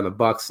 you're on the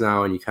Bucs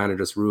now and you kind of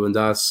just ruined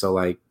us. So,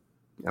 I'm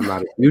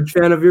not a huge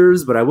fan of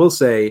yours, but I will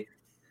say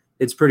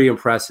it's pretty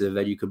impressive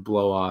that you could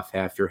blow off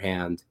half your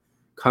hand,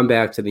 come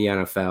back to the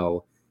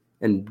NFL,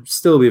 and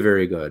still be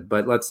very good.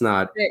 But let's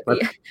not. I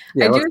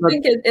do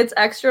think it's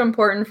extra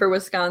important for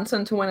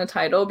Wisconsin to win a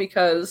title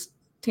because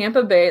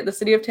Tampa Bay, the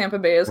city of Tampa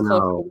Bay, is close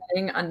to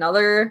winning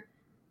another.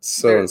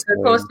 They're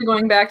close to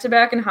going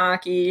back-to-back in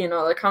hockey.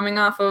 They're coming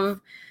off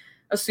of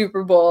a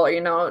Super Bowl.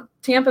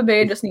 Tampa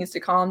Bay just needs to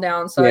calm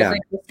down. So I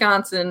think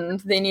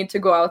Wisconsin, they need to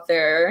go out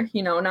there,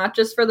 not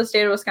just for the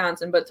state of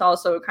Wisconsin, but to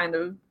also kind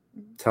of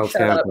tell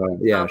Tampa,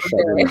 shut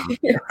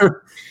up.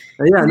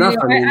 I don't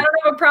have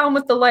a problem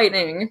with the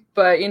Lightning,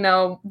 but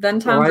then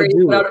Tom Brady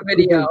put out a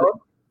video.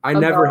 I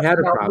never had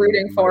a problem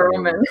rooting for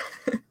him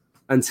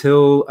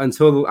until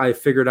I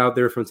figured out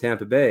they're from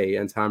Tampa Bay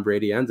and Tom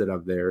Brady ended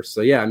up there.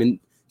 So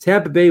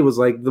Tampa Bay was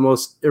the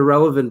most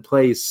irrelevant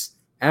place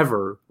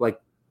ever,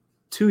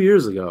 2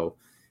 years ago,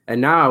 and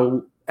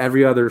now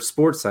every other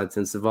sports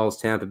sentence involves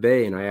Tampa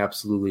Bay, and I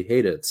absolutely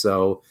hate it.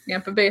 So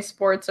Tampa Bay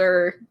sports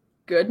are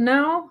good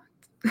now.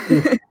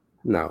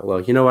 No,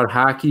 look, you know what?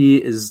 Hockey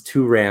is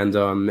too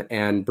random,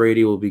 and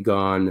Brady will be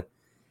gone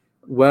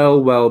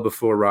well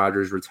before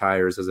Rodgers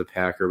retires as a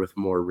Packer with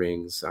more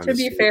rings. To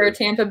be fair,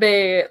 Tampa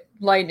Bay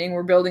Lightning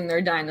were building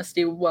their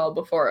dynasty well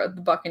before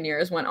the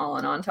Buccaneers went all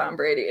in on Tom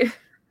Brady.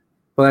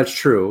 Well, that's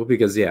true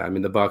because, the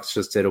Bucs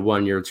just did a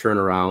 1-year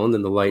turnaround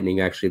and the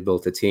Lightning actually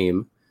built a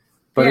team.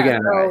 But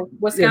again, so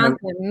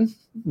Wisconsin,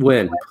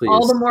 win, please.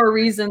 All the more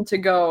reason to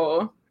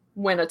go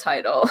win a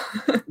title.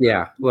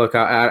 Look,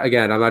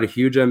 again, I'm not a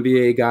huge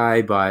NBA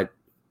guy, but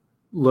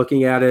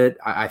looking at it,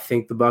 I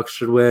think the Bucs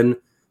should win.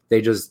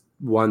 They just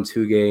won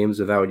 2 games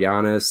without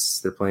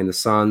Giannis. They're playing the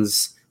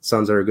Suns.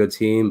 Suns are a good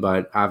team,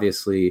 but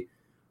obviously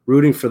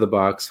rooting for the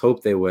Bucs,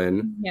 hope they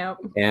win. Yeah.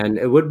 And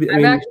it would be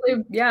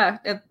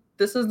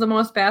this is the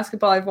most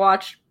basketball I've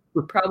watched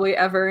probably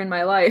ever in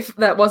my life.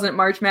 That wasn't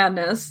March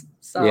Madness.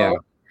 So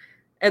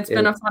it's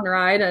been a fun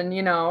ride. And,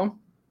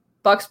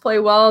 Bucs play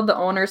well. The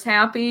owner's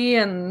happy.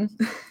 And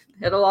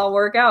it'll all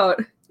work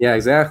out. Yeah,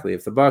 exactly.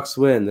 If the Bucks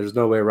win, there's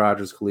no way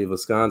Rodgers could leave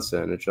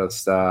Wisconsin. It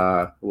just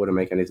wouldn't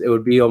make any sense. It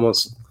would be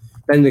almost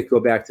then they could go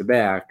back to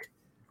back,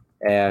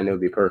 and it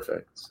would be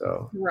perfect.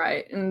 So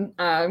right,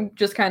 and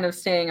just kind of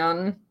staying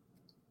on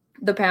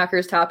the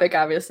Packers topic,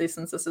 obviously,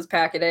 since this is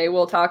Pack a Day,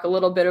 we'll talk a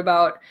little bit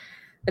about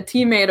a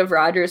teammate of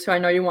Rodgers who I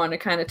know you want to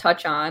kind of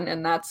touch on,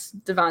 and that's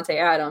Davante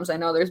Adams. I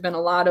know there's been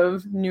a lot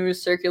of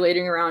news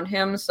circulating around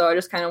him, so I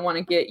just kind of want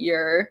to get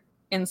your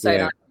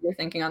insight on what you're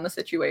thinking on the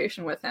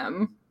situation with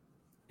him.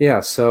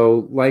 Yeah,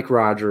 so like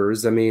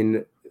Rodgers, I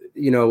mean,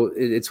 you know,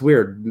 it's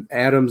weird.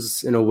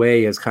 Adams, in a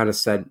way, has kind of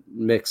said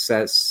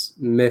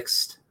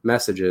mixed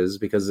messages,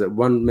 because at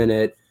 1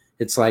 minute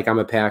it's like, I'm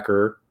a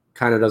Packer,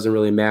 kind of doesn't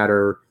really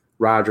matter.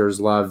 Rodgers,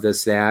 love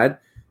this,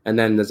 that. And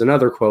then there's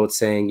another quote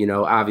saying, you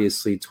know,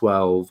 obviously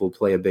 12 will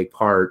play a big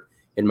part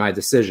in my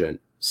decision.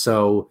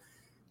 So,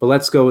 but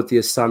let's go with the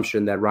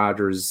assumption that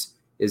Rodgers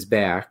is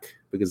back,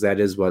 because that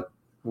is what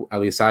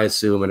at least I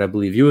assume, and I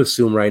believe you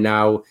assume right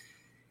now.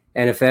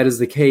 And if that is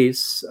the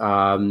case,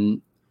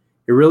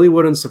 it really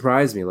wouldn't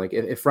surprise me. Like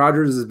if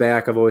Rodgers is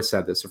back, I've always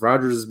said this, if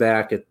Rodgers is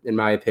back, in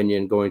my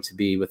opinion, going to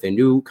be with a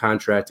new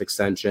contract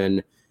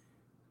extension,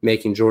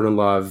 making Jordan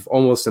Love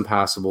almost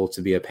impossible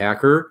to be a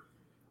Packer.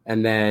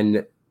 And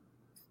then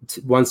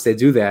once they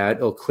do that,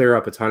 it'll clear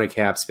up a ton of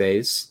cap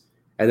space.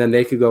 And then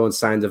they could go and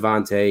sign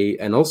Davante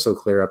and also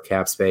clear up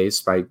cap space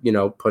by, you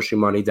know, pushing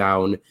money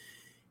down.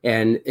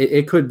 And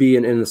it could be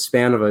in the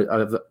span of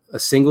a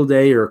single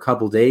day or a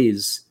couple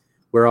days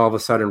where all of a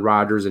sudden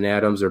Rodgers and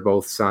Adams are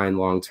both signed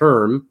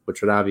long-term,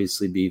 which would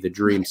obviously be the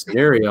dream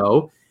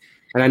scenario.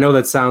 And I know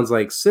that sounds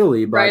like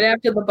silly, but right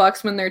after the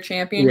Bucks win their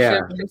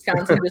championship,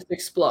 Wisconsin just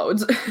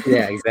explodes.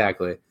 Yeah,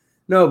 exactly.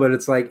 No, but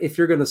it's like, if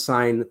you're going to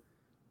sign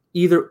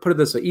either, put it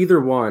this way,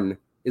 either one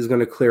is going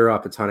to clear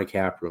up a ton of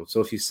cap room.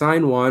 So if you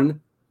sign one,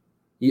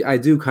 I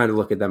do kind of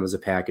look at them as a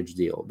package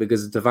deal,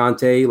 because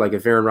Davante, like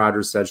if Aaron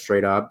Rodgers said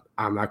straight up,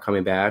 I'm not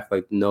coming back,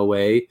 like no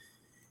way,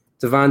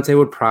 Davante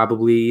would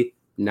probably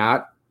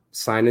not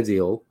sign a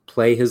deal,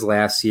 play his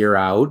last year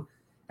out,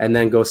 and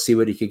then go see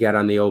what he could get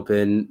on the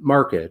open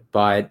market.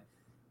 But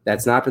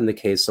that's not been the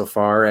case so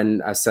far.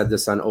 And I said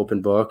this on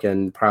Open Book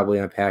and probably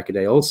on Pack a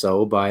Day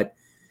also, but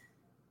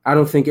I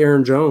don't think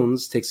Aaron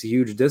Jones takes a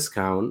huge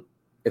discount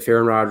if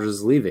Aaron Rodgers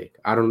is leaving.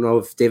 I don't know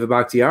if David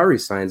Bakhtiari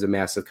signs a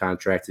massive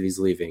contract if he's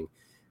leaving.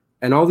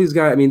 And all these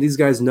guys, I mean, these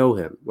guys know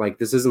him. Like,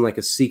 this isn't like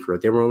a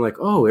secret. They were like,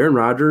 oh, Aaron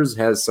Rodgers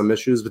has some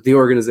issues with the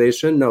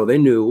organization. No, they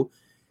knew.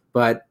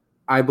 But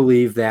I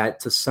believe that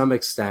to some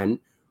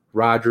extent,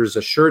 Rodgers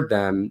assured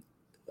them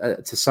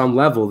to some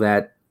level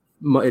that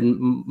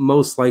in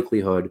most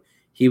likelihood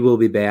he will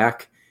be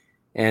back.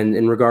 And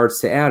in regards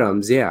to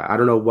Adams, yeah, I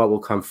don't know what will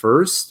come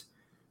first,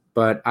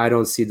 but I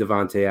don't see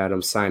Davante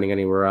Adams signing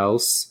anywhere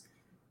else.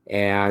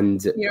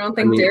 And you don't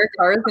think Derek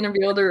Carr is going to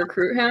be able to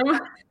recruit him?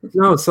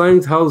 No,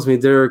 something tells me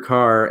Derek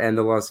Carr and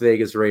the Las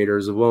Vegas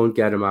Raiders won't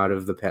get him out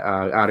of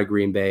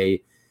Green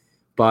Bay.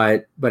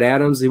 But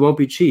Adams, he won't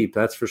be cheap,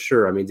 that's for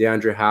sure. I mean,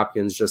 DeAndre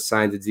Hopkins just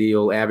signed a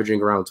deal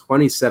averaging around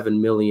 $27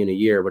 million a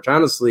year, which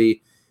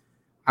honestly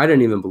I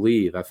didn't even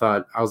believe.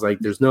 I was like,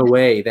 there's no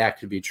way that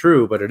could be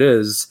true, but it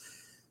is.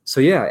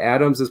 So yeah,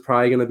 Adams is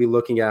probably going to be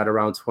looking at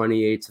around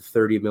 $28 to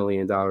 $30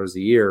 million a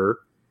year,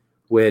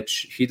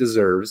 which he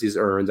deserves. He's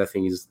earned. I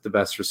think he's the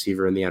best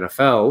receiver in the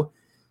NFL.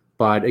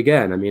 But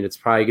again, I mean, it's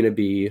probably going to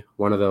be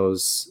one of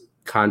those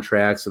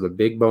contracts with a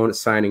big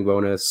signing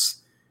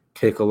bonus,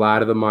 kick a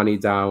lot of the money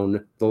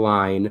down the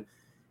line,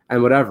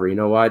 and whatever. You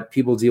know what?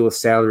 People deal with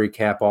salary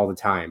cap all the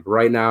time.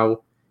 Right now,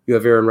 you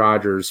have Aaron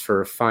Rodgers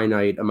for a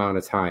finite amount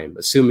of time,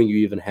 assuming you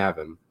even have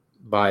him.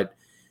 But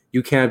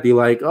you can't be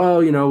like,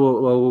 oh, you know,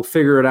 we'll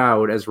figure it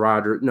out as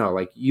Rodgers. No,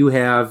 like you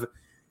have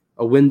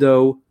a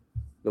window.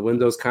 The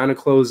window's kind of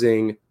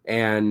closing,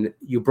 and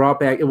you brought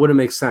back, it wouldn't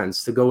make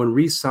sense to go and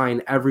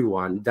re-sign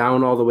everyone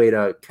down all the way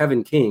to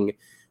Kevin King,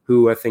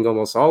 who I think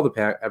almost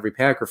every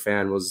Packer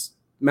fan was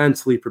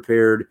mentally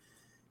prepared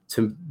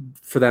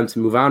for them to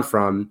move on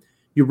from.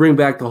 You bring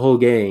back the whole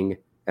gang,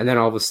 and then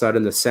all of a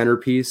sudden the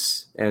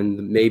centerpiece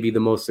and maybe the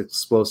most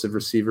explosive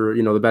receiver,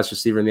 you know, the best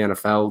receiver in the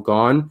NFL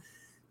gone.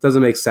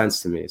 Doesn't make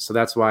sense to me. So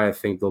that's why I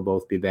think they'll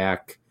both be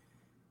back.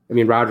 I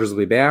mean, Rodgers will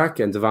be back,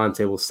 and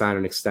Davante will sign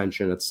an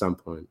extension at some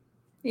point.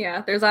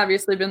 Yeah, there's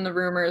obviously been the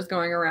rumors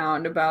going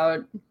around about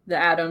the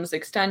Adams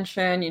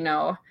extension, you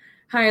know,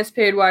 highest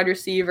paid wide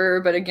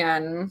receiver. But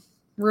again,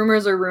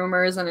 rumors are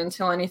rumors, and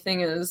until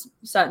anything is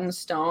set in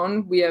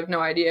stone, we have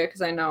no idea.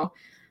 Because I know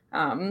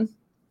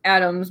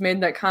Adams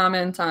made that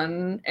comment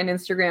on an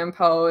Instagram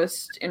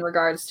post in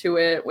regards to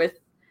it with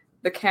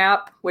the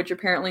cap, which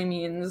apparently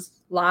means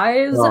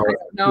lies. Oh, I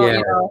don't know, yeah.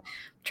 you know,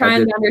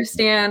 trying to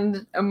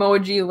understand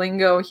emoji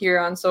lingo here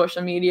on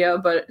social media,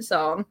 but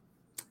so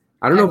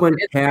I don't know when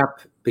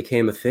cap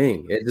became a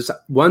thing. It just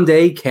one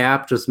day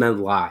cap just meant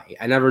lie.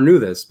 I never knew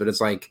this, but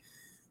it's like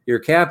you're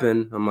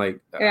capping. I'm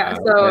like, yeah.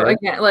 So okay.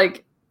 Again,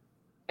 like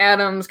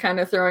Adams kind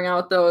of throwing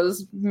out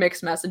those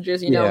mixed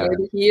messages. You know,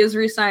 maybe he is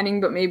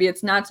re-signing, but maybe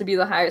it's not to be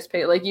the highest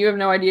paid. Like you have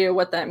no idea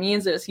what that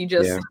means. Is he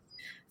just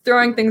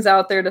throwing things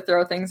out there to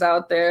throw things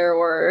out there,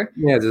 or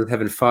just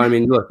having fun. I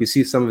mean, look, you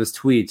see some of his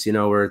tweets,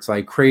 where it's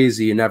like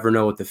crazy. You never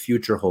know what the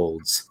future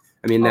holds.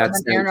 I mean,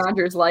 that's Aaron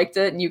Rodgers liked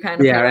it, and you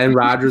kind of and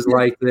Rodgers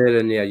liked it,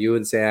 and you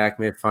and Zach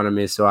made fun of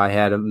me, so I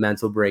had a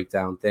mental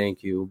breakdown.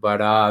 Thank you,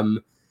 but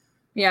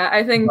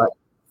I think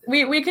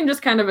we can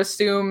just kind of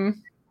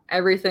assume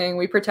everything.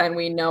 We pretend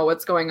we know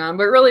what's going on,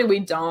 but really we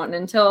don't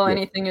until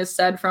anything is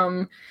said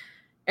from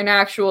an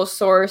actual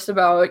source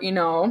about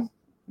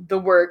the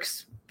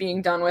works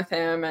being done with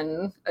him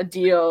and a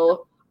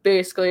deal.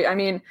 Basically, I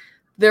mean,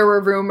 there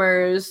were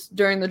rumors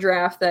during the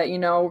draft that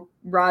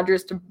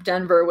Rodgers to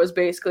Denver was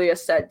basically a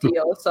set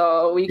deal,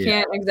 so we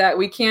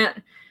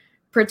can't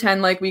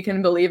pretend like we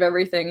can believe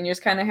everything, and you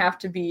just kind of have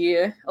to be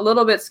a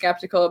little bit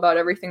skeptical about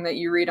everything that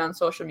you read on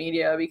social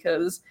media,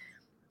 because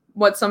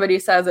what somebody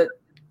says,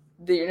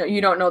 you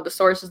don't know the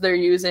sources they're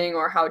using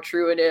or how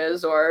true it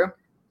is, or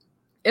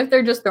if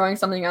they're just throwing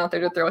something out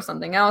there to throw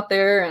something out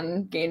there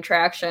and gain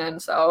traction.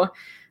 So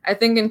I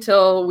think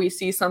until we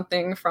see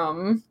something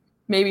from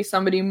maybe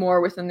somebody more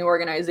within the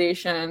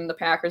organization, the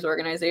Packers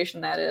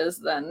organization that is,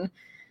 then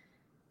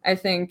I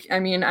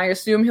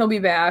assume he'll be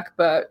back,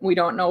 but we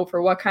don't know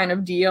for what kind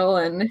of deal.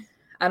 And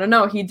I don't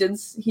know, he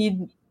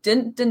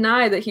didn't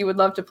deny that he would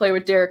love to play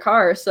with Derek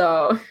Carr.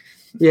 So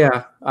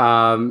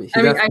I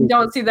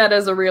don't see that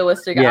as a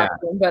realistic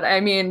option, but I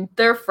mean,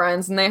 they're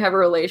friends and they have a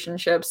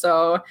relationship.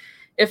 So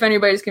if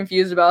anybody's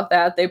confused about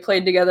that, they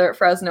played together at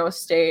Fresno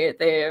State.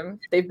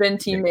 They've been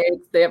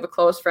teammates. They have a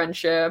close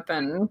friendship.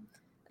 And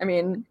I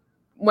mean,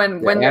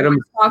 when Adam,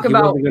 talk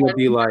about going to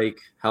be like,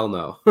 hell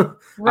no,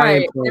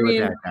 right? with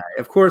that guy.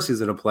 Of course he's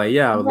going to play.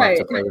 Yeah, I would love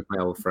to play with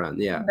my old friend.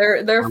 Yeah,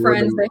 they're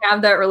friends. They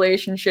have that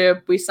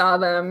relationship. We saw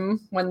them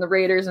when the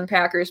Raiders and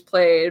Packers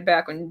played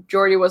back when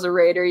Jordy was a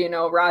Raider.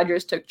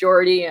 Rodgers took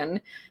Jordy and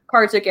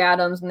Carr took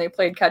Adams, and they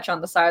played catch on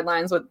the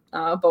sidelines with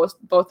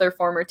both their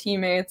former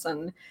teammates.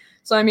 And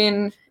so, I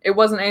mean, it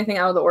wasn't anything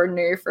out of the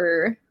ordinary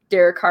for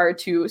Derek Carr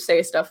to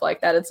say stuff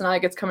like that. It's not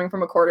like it's coming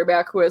from a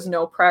quarterback who has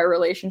no prior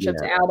relationship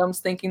to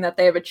Adams, thinking that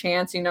they have a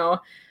chance.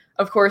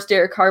 Of course,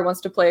 Derek Carr wants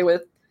to play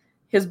with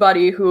his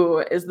buddy who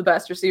is the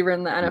best receiver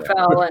in the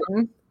NFL,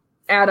 and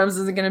Adams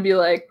isn't going to be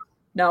like,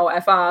 no,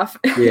 F off.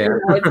 Yeah.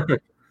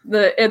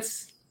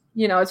 It's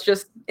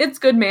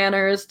good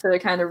manners to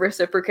kind of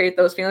reciprocate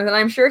those feelings, and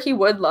I'm sure he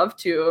would love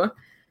to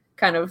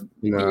kind of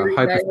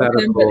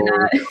hypothetical,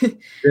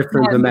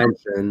 different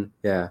dimension.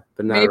 Yeah,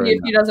 but not maybe right if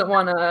now. He doesn't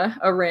want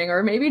a ring,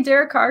 or maybe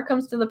Derek Carr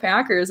comes to the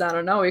Packers. I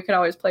don't know. We could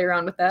always play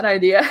around with that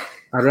idea.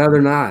 I'd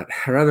rather not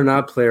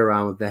play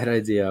around with that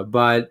idea,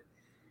 but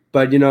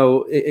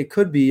it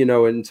could be,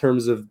 in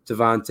terms of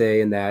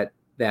Davante and that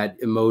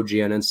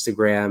emoji on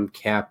Instagram,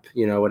 cap,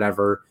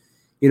 whatever,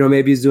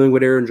 maybe he's doing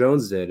what Aaron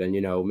Jones did, and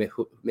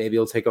maybe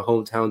he'll take a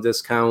hometown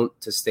discount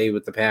to stay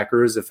with the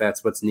Packers if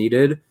that's what's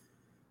needed.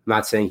 I'm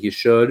not saying he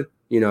should.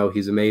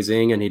 He's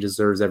amazing and he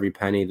deserves every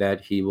penny that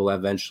he will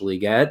eventually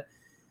get,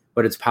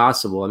 but it's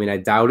possible. I mean, I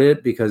doubt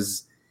it,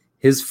 because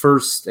his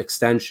first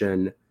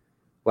extension,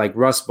 like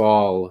Russ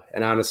Ball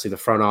and honestly the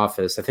front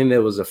office, I think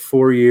that was a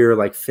 4-year,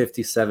 like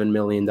 $57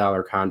 million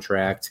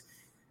contract.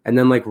 And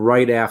then like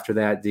right after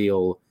that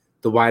deal,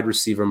 the wide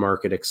receiver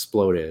market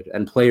exploded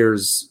and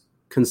players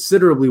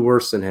considerably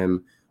worse than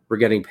him were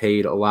getting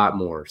paid a lot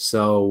more.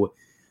 So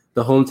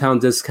the hometown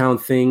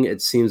discount thing,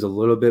 it seems a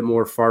little bit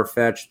more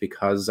far-fetched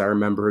because I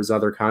remember his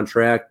other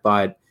contract,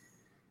 but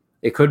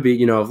it could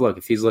be,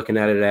 if he's looking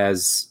at it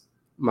as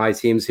my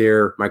team's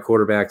here, my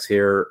quarterback's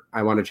here,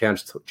 I want a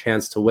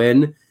chance to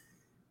win.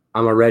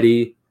 I'm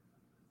already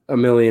a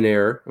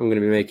millionaire. I'm going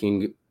to be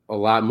making a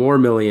lot more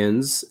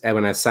millions. And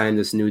when I sign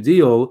this new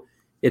deal,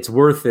 it's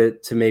worth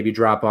it to maybe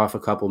drop off a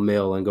couple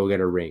mil and go get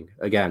a ring.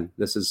 Again,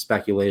 this is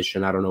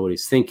speculation. I don't know what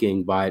he's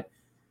thinking, but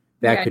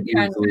that could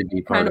easily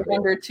be part of it.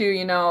 Wonder too,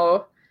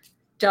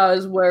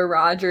 does where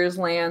Rodgers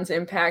lands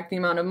impact the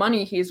amount of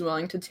money he's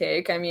willing to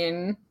take? I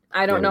mean,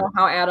 I don't know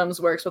how Adams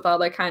works with all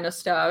that kind of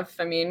stuff.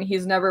 I mean,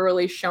 he's never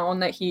really shown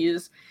that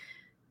he's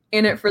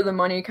in it for the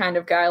money kind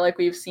of guy, like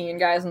we've seen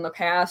guys in the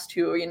past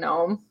who,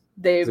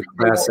 they for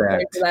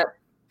that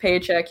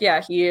paycheck.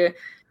 Yeah,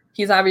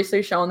 he's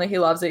obviously shown that he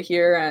loves it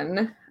here,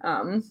 and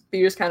but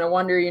you just kind of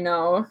wonder,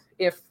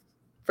 if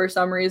for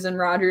some reason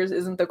Rodgers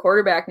isn't the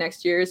quarterback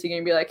next year, is he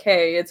going to be like,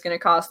 hey, it's going to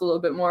cost a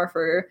little bit more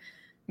for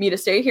me to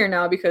stay here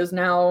now because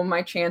now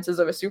my chances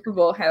of a Super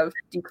Bowl have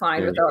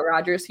declined without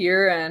Rodgers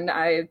here, and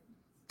I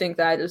think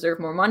that I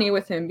deserve more money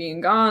with him being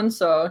gone.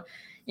 So,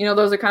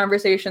 those are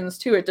conversations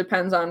too. It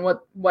depends on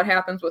what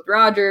happens with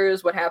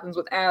Rodgers, what happens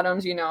with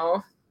Adams,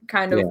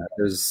 kind of. Yeah,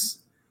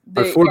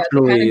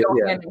 unfortunately,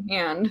 go hand in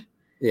hand.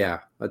 Yeah,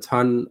 a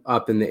ton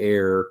up in the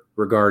air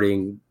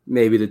regarding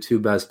maybe the two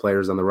best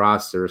players on the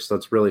roster. So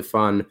it's really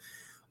fun.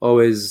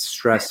 Always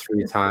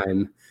stress-free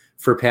time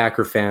for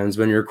Packer fans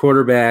when your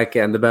quarterback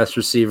and the best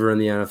receiver in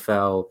the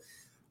NFL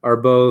are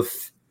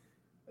both,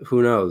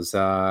 who knows,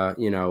 a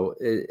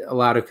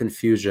lot of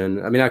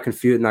confusion. I mean,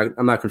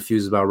 I'm not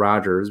confused about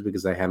Rodgers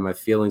because I have my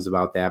feelings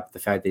about that. But the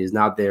fact that he's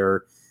not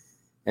there,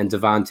 and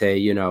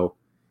Davante,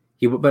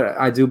 But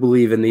I do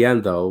believe in the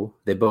end, though,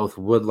 they both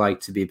would like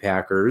to be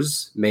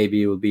Packers.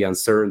 Maybe it would be on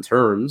certain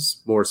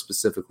terms, more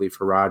specifically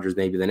for Rodgers,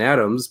 maybe than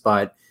Adams.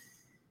 But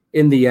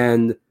in the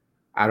end,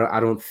 I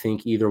don't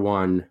think either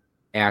one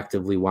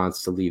actively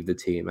wants to leave the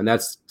team. And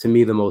that's, to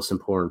me, the most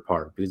important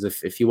part. Because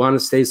if you want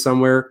to stay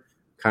somewhere,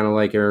 kind of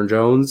like Aaron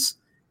Jones,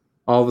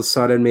 all of a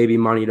sudden maybe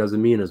money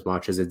doesn't mean as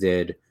much as it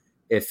did.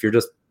 If you're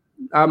just,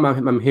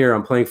 I'm here,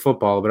 I'm playing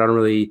football, but I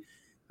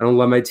don't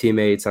love my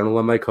teammates. I don't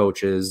love my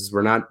coaches.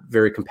 We're not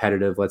very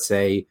competitive, let's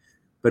say.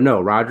 But no,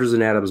 Rodgers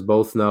and Adams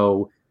both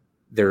know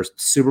they're a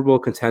Super Bowl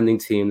contending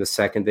team the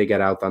second they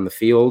get out on the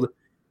field.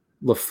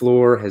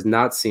 LaFleur has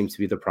not seemed to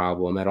be the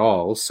problem at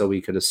all. So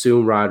we could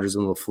assume Rodgers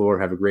and LaFleur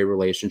have a great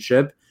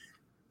relationship.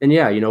 And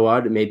yeah, you know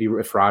what? Maybe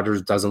if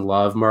Rodgers doesn't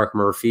love Mark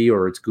Murphy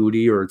or it's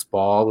Goody or it's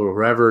Ball or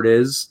whoever it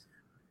is,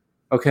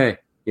 okay,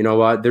 you know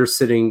what? They're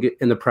sitting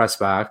in the press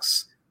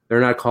box.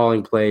 They're not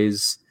calling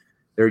plays.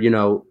 They're,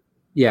 they're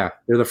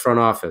the front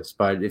office.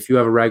 But if you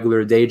have a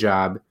regular day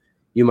job,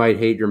 you might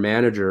hate your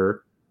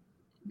manager,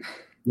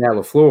 Matt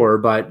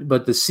LaFleur,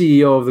 but the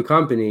CEO of the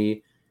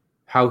company,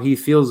 how he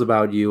feels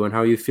about you and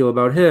how you feel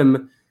about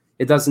him,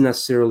 it doesn't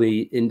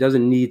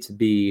need to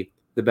be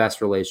the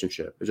best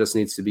relationship. It just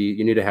needs to be,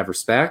 you need to have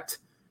respect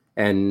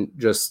and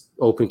just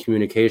open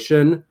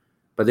communication,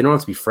 but they don't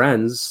have to be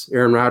friends.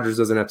 Aaron Rodgers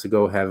doesn't have to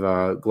go have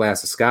a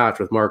glass of scotch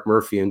with Mark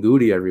Murphy and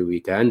Goody every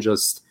weekend.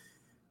 Just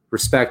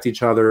respect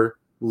each other,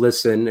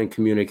 listen, and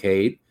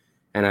communicate.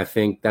 And I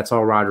think that's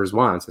all Rodgers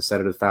wants. I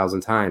said it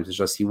 1,000 times. It's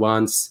just he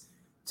wants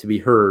to be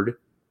heard.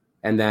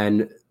 And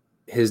then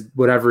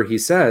whatever he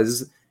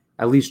says,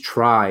 at least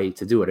try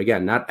to do it.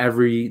 Again, not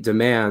every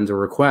demand or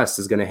request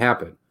is going to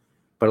happen,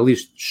 but at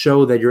least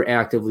show that you're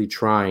actively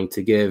trying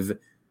to give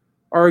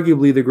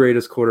arguably the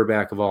greatest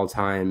quarterback of all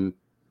time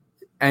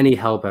any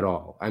help at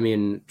all. I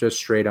mean, just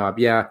straight up,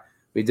 yeah,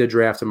 we did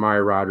draft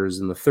Amari Rodgers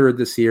in the 3rd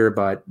this year,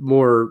 but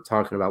more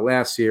talking about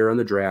last year and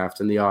the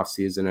draft and the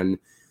offseason, and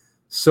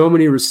so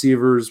many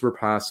receivers were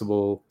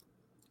possible.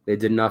 They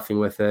did nothing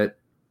with it.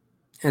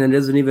 And it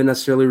isn't even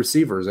necessarily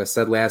receivers. I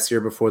said last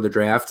year before the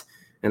draft,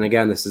 and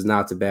again, this is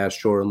not to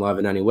bash Jordan Love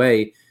in any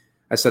way,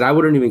 I said I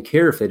wouldn't even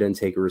care if they didn't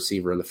take a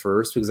receiver in the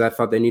 1st because I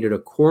thought they needed a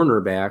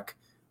cornerback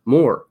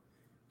more.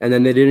 And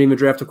then they didn't even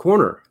draft a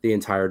corner the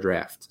entire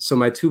draft. So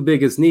my 2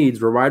 biggest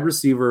needs were wide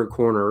receiver and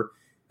corner,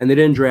 and they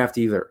didn't draft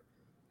either.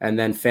 And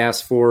then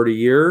fast forward a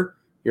year,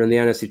 you're in the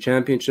NFC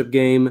Championship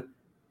game,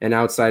 and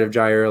outside of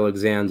Jair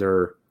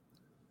Alexander,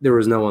 there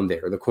was no one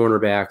there. The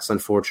cornerbacks,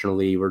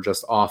 unfortunately, were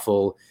just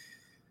awful.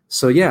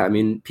 So, yeah, I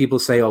mean, people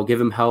say, oh,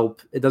 give him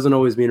help. It doesn't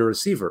always mean a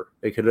receiver.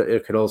 It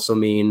could also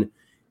mean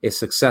a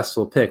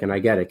successful pick, and I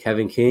get it.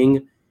 Kevin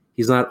King,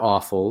 he's not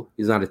awful.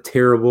 He's not a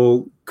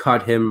terrible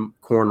cut-him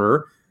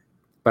corner,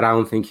 but I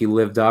don't think he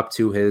lived up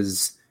to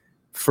his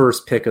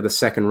first pick of the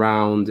 2nd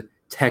round,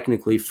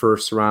 technically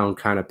first-round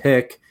kind of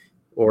pick,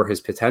 or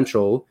his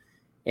potential.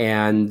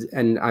 And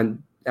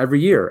on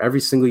every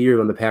single year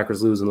when the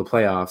Packers lose in the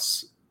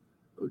playoffs,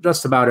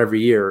 just about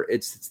every year,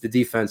 it's the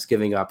defense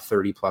giving up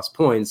 30-plus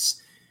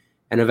points.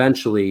 And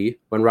eventually,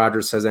 when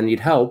Rodgers says, I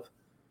need help,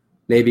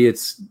 maybe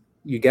it's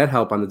you get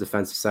help on the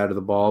defensive side of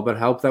the ball, but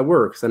help that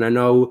works. And I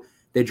know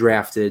they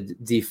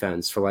drafted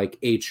defense for like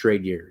 8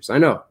 straight years. I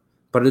know.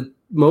 But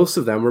most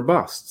of them were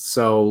busts.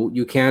 So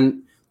you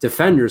can't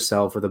defend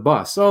yourself with a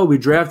bust. Oh, we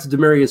drafted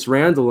Demarius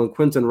Randall and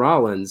Quinton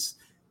Rollins.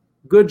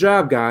 Good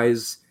job,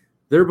 guys.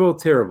 They're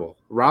both terrible.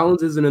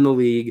 Rollins isn't in the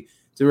league.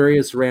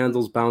 Demarius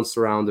Randall's bounced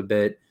around a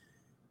bit.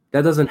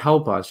 That doesn't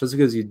help us just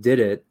because you did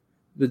it.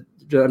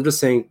 I'm just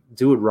saying,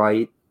 do it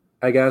right,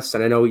 I guess.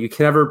 And I know you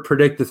can never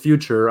predict the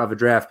future of a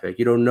draft pick.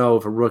 You don't know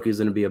if a rookie is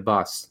going to be a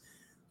bust.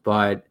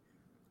 But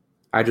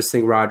I just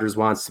think Rodgers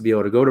wants to be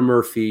able to go to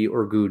Murphy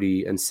or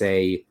Goody and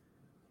say,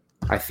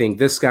 I think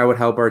this guy would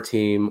help our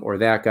team, or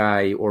that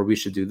guy, or we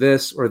should do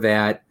this or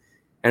that.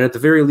 And at the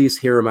very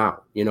least, hear him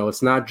out.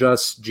 It's not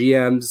just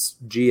GM's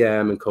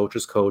GM and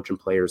coach's coach and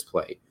players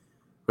play.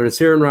 When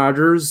it's Aaron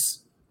Rodgers,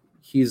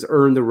 he's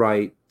earned the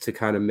right to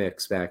kind of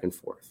mix back and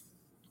forth.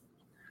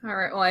 All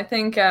right. Well, I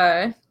think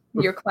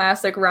your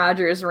classic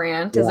Rodgers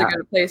rant is a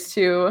good place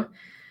to.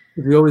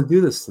 You always do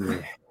this to me.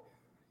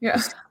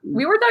 Yeah.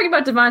 We were talking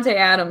about Davante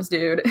Adams,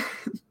 dude.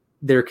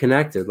 They're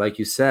connected. Like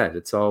you said,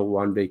 it's all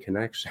one big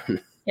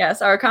connection.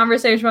 Yes. Our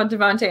conversation about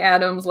Davante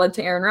Adams led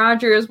to Aaron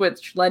Rodgers,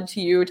 which led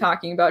to you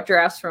talking about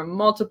drafts from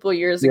multiple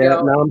years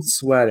ago. Now I'm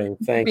sweating.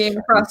 Thanks.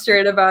 Being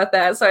frustrated about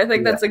that. So I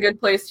think that's a good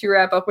place to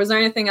wrap up. Was there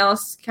anything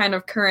else kind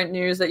of current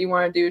news that you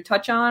wanted to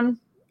touch on?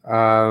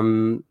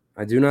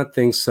 I do not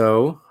think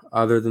so,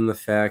 other than the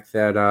fact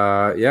that,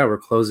 we're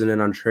closing in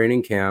on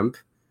training camp.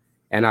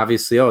 And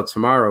obviously,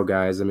 tomorrow,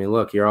 guys. I mean,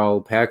 look, you're all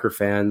Packer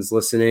fans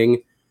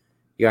listening.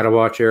 You got to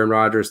watch Aaron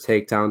Rodgers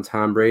take down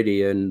Tom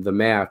Brady in the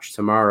match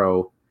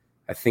tomorrow.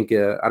 I think,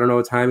 I don't know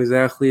what time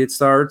exactly it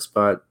starts,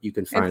 but you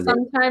can find it.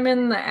 Sometime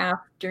in the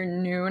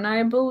afternoon,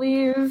 I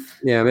believe.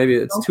 Yeah, maybe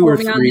it's 2 or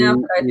 3. I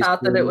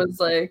thought that it was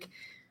like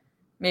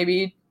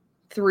maybe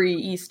 3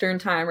 Eastern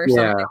time or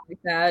Yeah. something like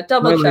that.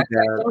 Double Something check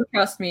like that. that. Don't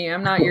trust me.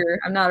 I'm not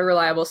a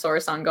reliable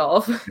source on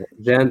golf.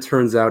 Jen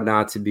turns out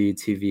not to be a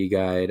TV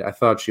guide. I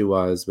thought she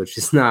was, but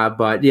she's not.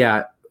 But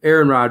yeah,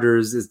 Aaron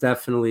Rodgers is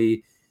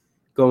definitely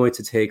going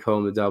to take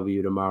home the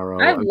W tomorrow.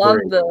 I've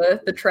loved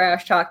the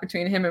trash talk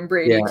between him and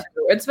Brady Yeah.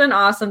 too. It's been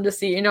awesome to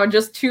see,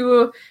 just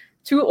two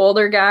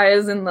older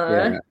guys in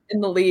the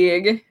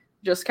league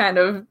just kind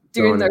of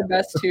doing their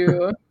best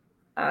to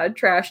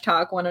trash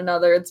talk one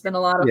another. It's been a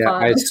lot of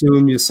fun. I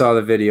assume you saw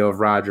the video of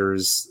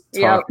Rodgers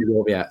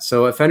talking. Yeah.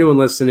 So if anyone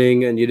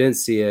listening and you didn't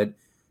see it,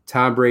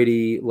 Tom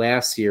Brady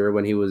last year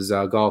when he was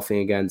golfing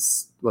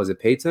against, was it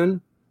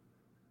Peyton?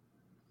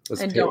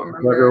 I don't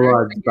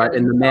remember. But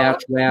in the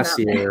match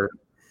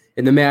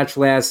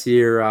last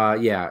year,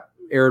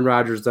 Aaron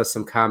Rodgers does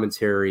some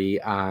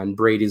commentary on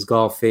Brady's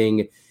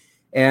golfing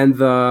and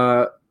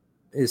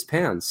his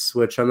pants,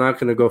 which I'm not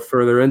going to go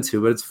further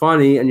into, but it's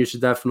funny and you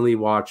should definitely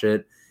watch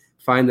it.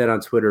 Find that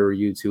on Twitter or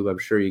YouTube. I'm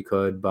sure you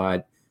could,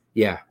 but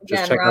yeah,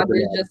 just check out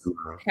Rodgers just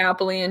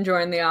happily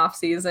enjoying the off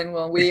season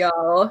while we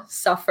all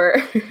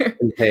suffer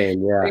in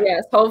pain. Yeah. But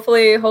yes,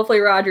 hopefully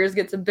Rodgers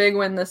gets a big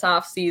win this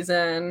off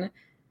season.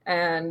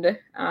 And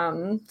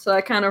so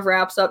that kind of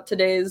wraps up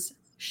today's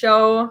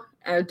show.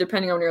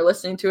 Depending on when you're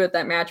listening to it,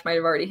 that match might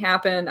have already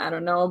happened. I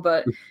don't know,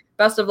 but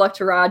best of luck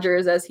to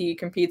Rodgers as he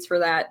competes for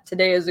that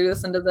today as you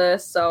listen to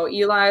this. So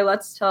Eli,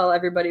 let's tell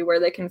everybody where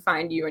they can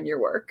find you and your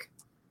work.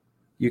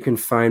 You can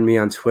find me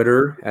on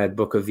Twitter at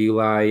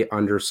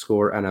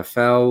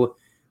bookofeli_NFL.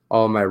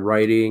 All my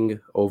writing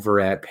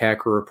over at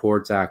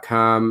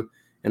PackerReport.com.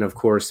 And of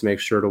course, make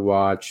sure to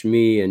watch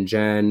me and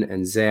Jen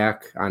and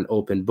Zach on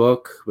Open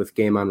Book with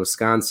Game On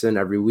Wisconsin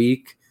every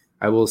week.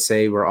 I will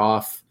say we're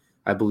off,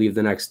 I believe,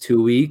 the next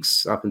 2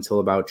 weeks up until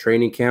about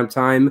training camp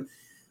time.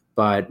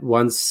 But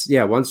once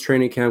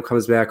training camp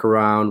comes back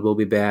around, we'll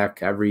be back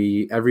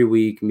every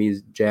week. Me,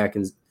 Jack,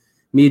 and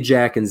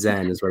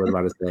Zen is what I was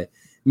about to say.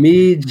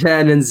 Me,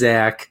 Jen, and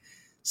Zach.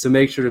 So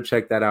make sure to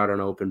check that out on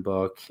Open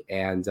Book.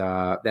 And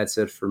that's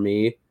it for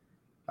me.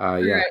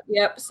 Right,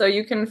 yep. So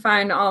you can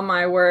find all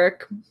my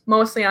work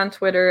mostly on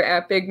Twitter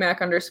at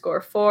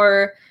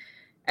BigMac_4.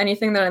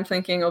 Anything that I'm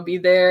thinking will be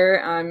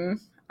there.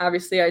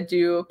 Obviously, I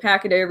do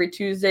Pack-A-Day every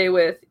Tuesday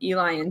with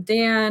Eli and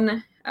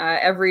Dan.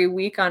 Every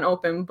week on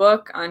Open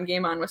Book on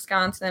Game On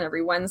Wisconsin.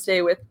 Every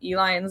Wednesday with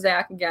Eli and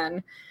Zach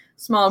again.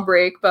 Small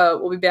break,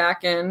 but we'll be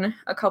back in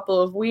a couple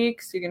of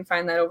weeks. You can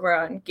find that over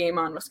on Game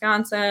On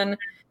Wisconsin.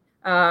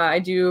 I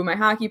do my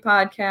hockey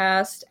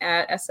podcast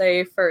at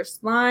SIA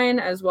First Line,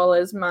 as well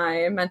as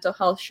my mental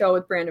health show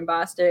with Brandon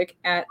Bostic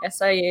at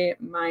SIA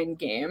Mind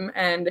Game.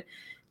 And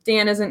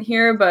Dan isn't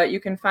here, but you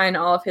can find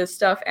all of his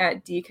stuff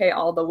at DK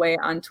All The Way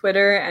on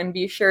Twitter. And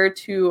be sure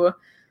to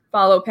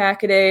follow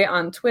Pack-A-Day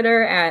on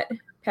Twitter at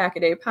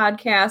Pack-A-Day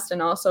Podcast,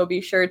 and also be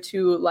sure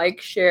to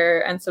like,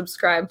 share, and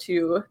subscribe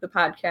to the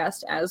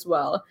podcast as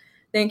well.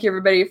 Thank you,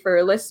 everybody,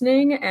 for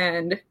listening,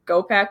 and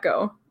go Pack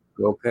Go.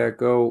 Go Pack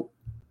Go.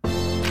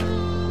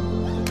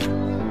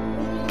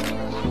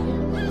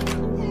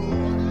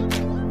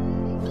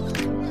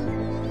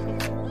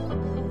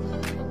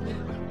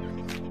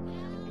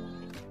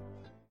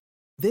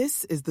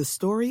 This is the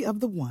story of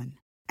the one.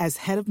 As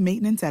head of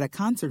maintenance at a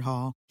concert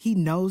hall, he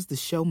knows the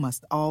show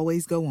must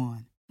always go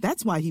on.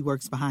 That's why he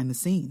works behind the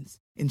scenes,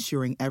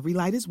 ensuring every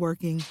light is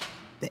working,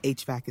 the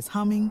HVAC is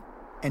humming,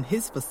 and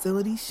his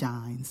facility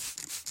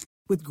shines.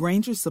 With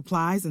Grainger's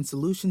supplies and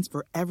solutions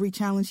for every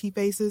challenge he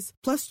faces,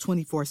 plus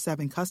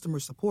 24/7 customer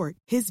support,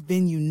 his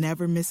venue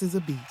never misses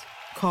a beat.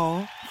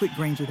 Call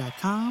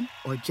quickgrainger.com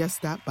or just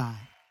stop by.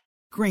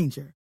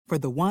 Grainger, for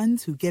the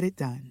ones who get it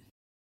done.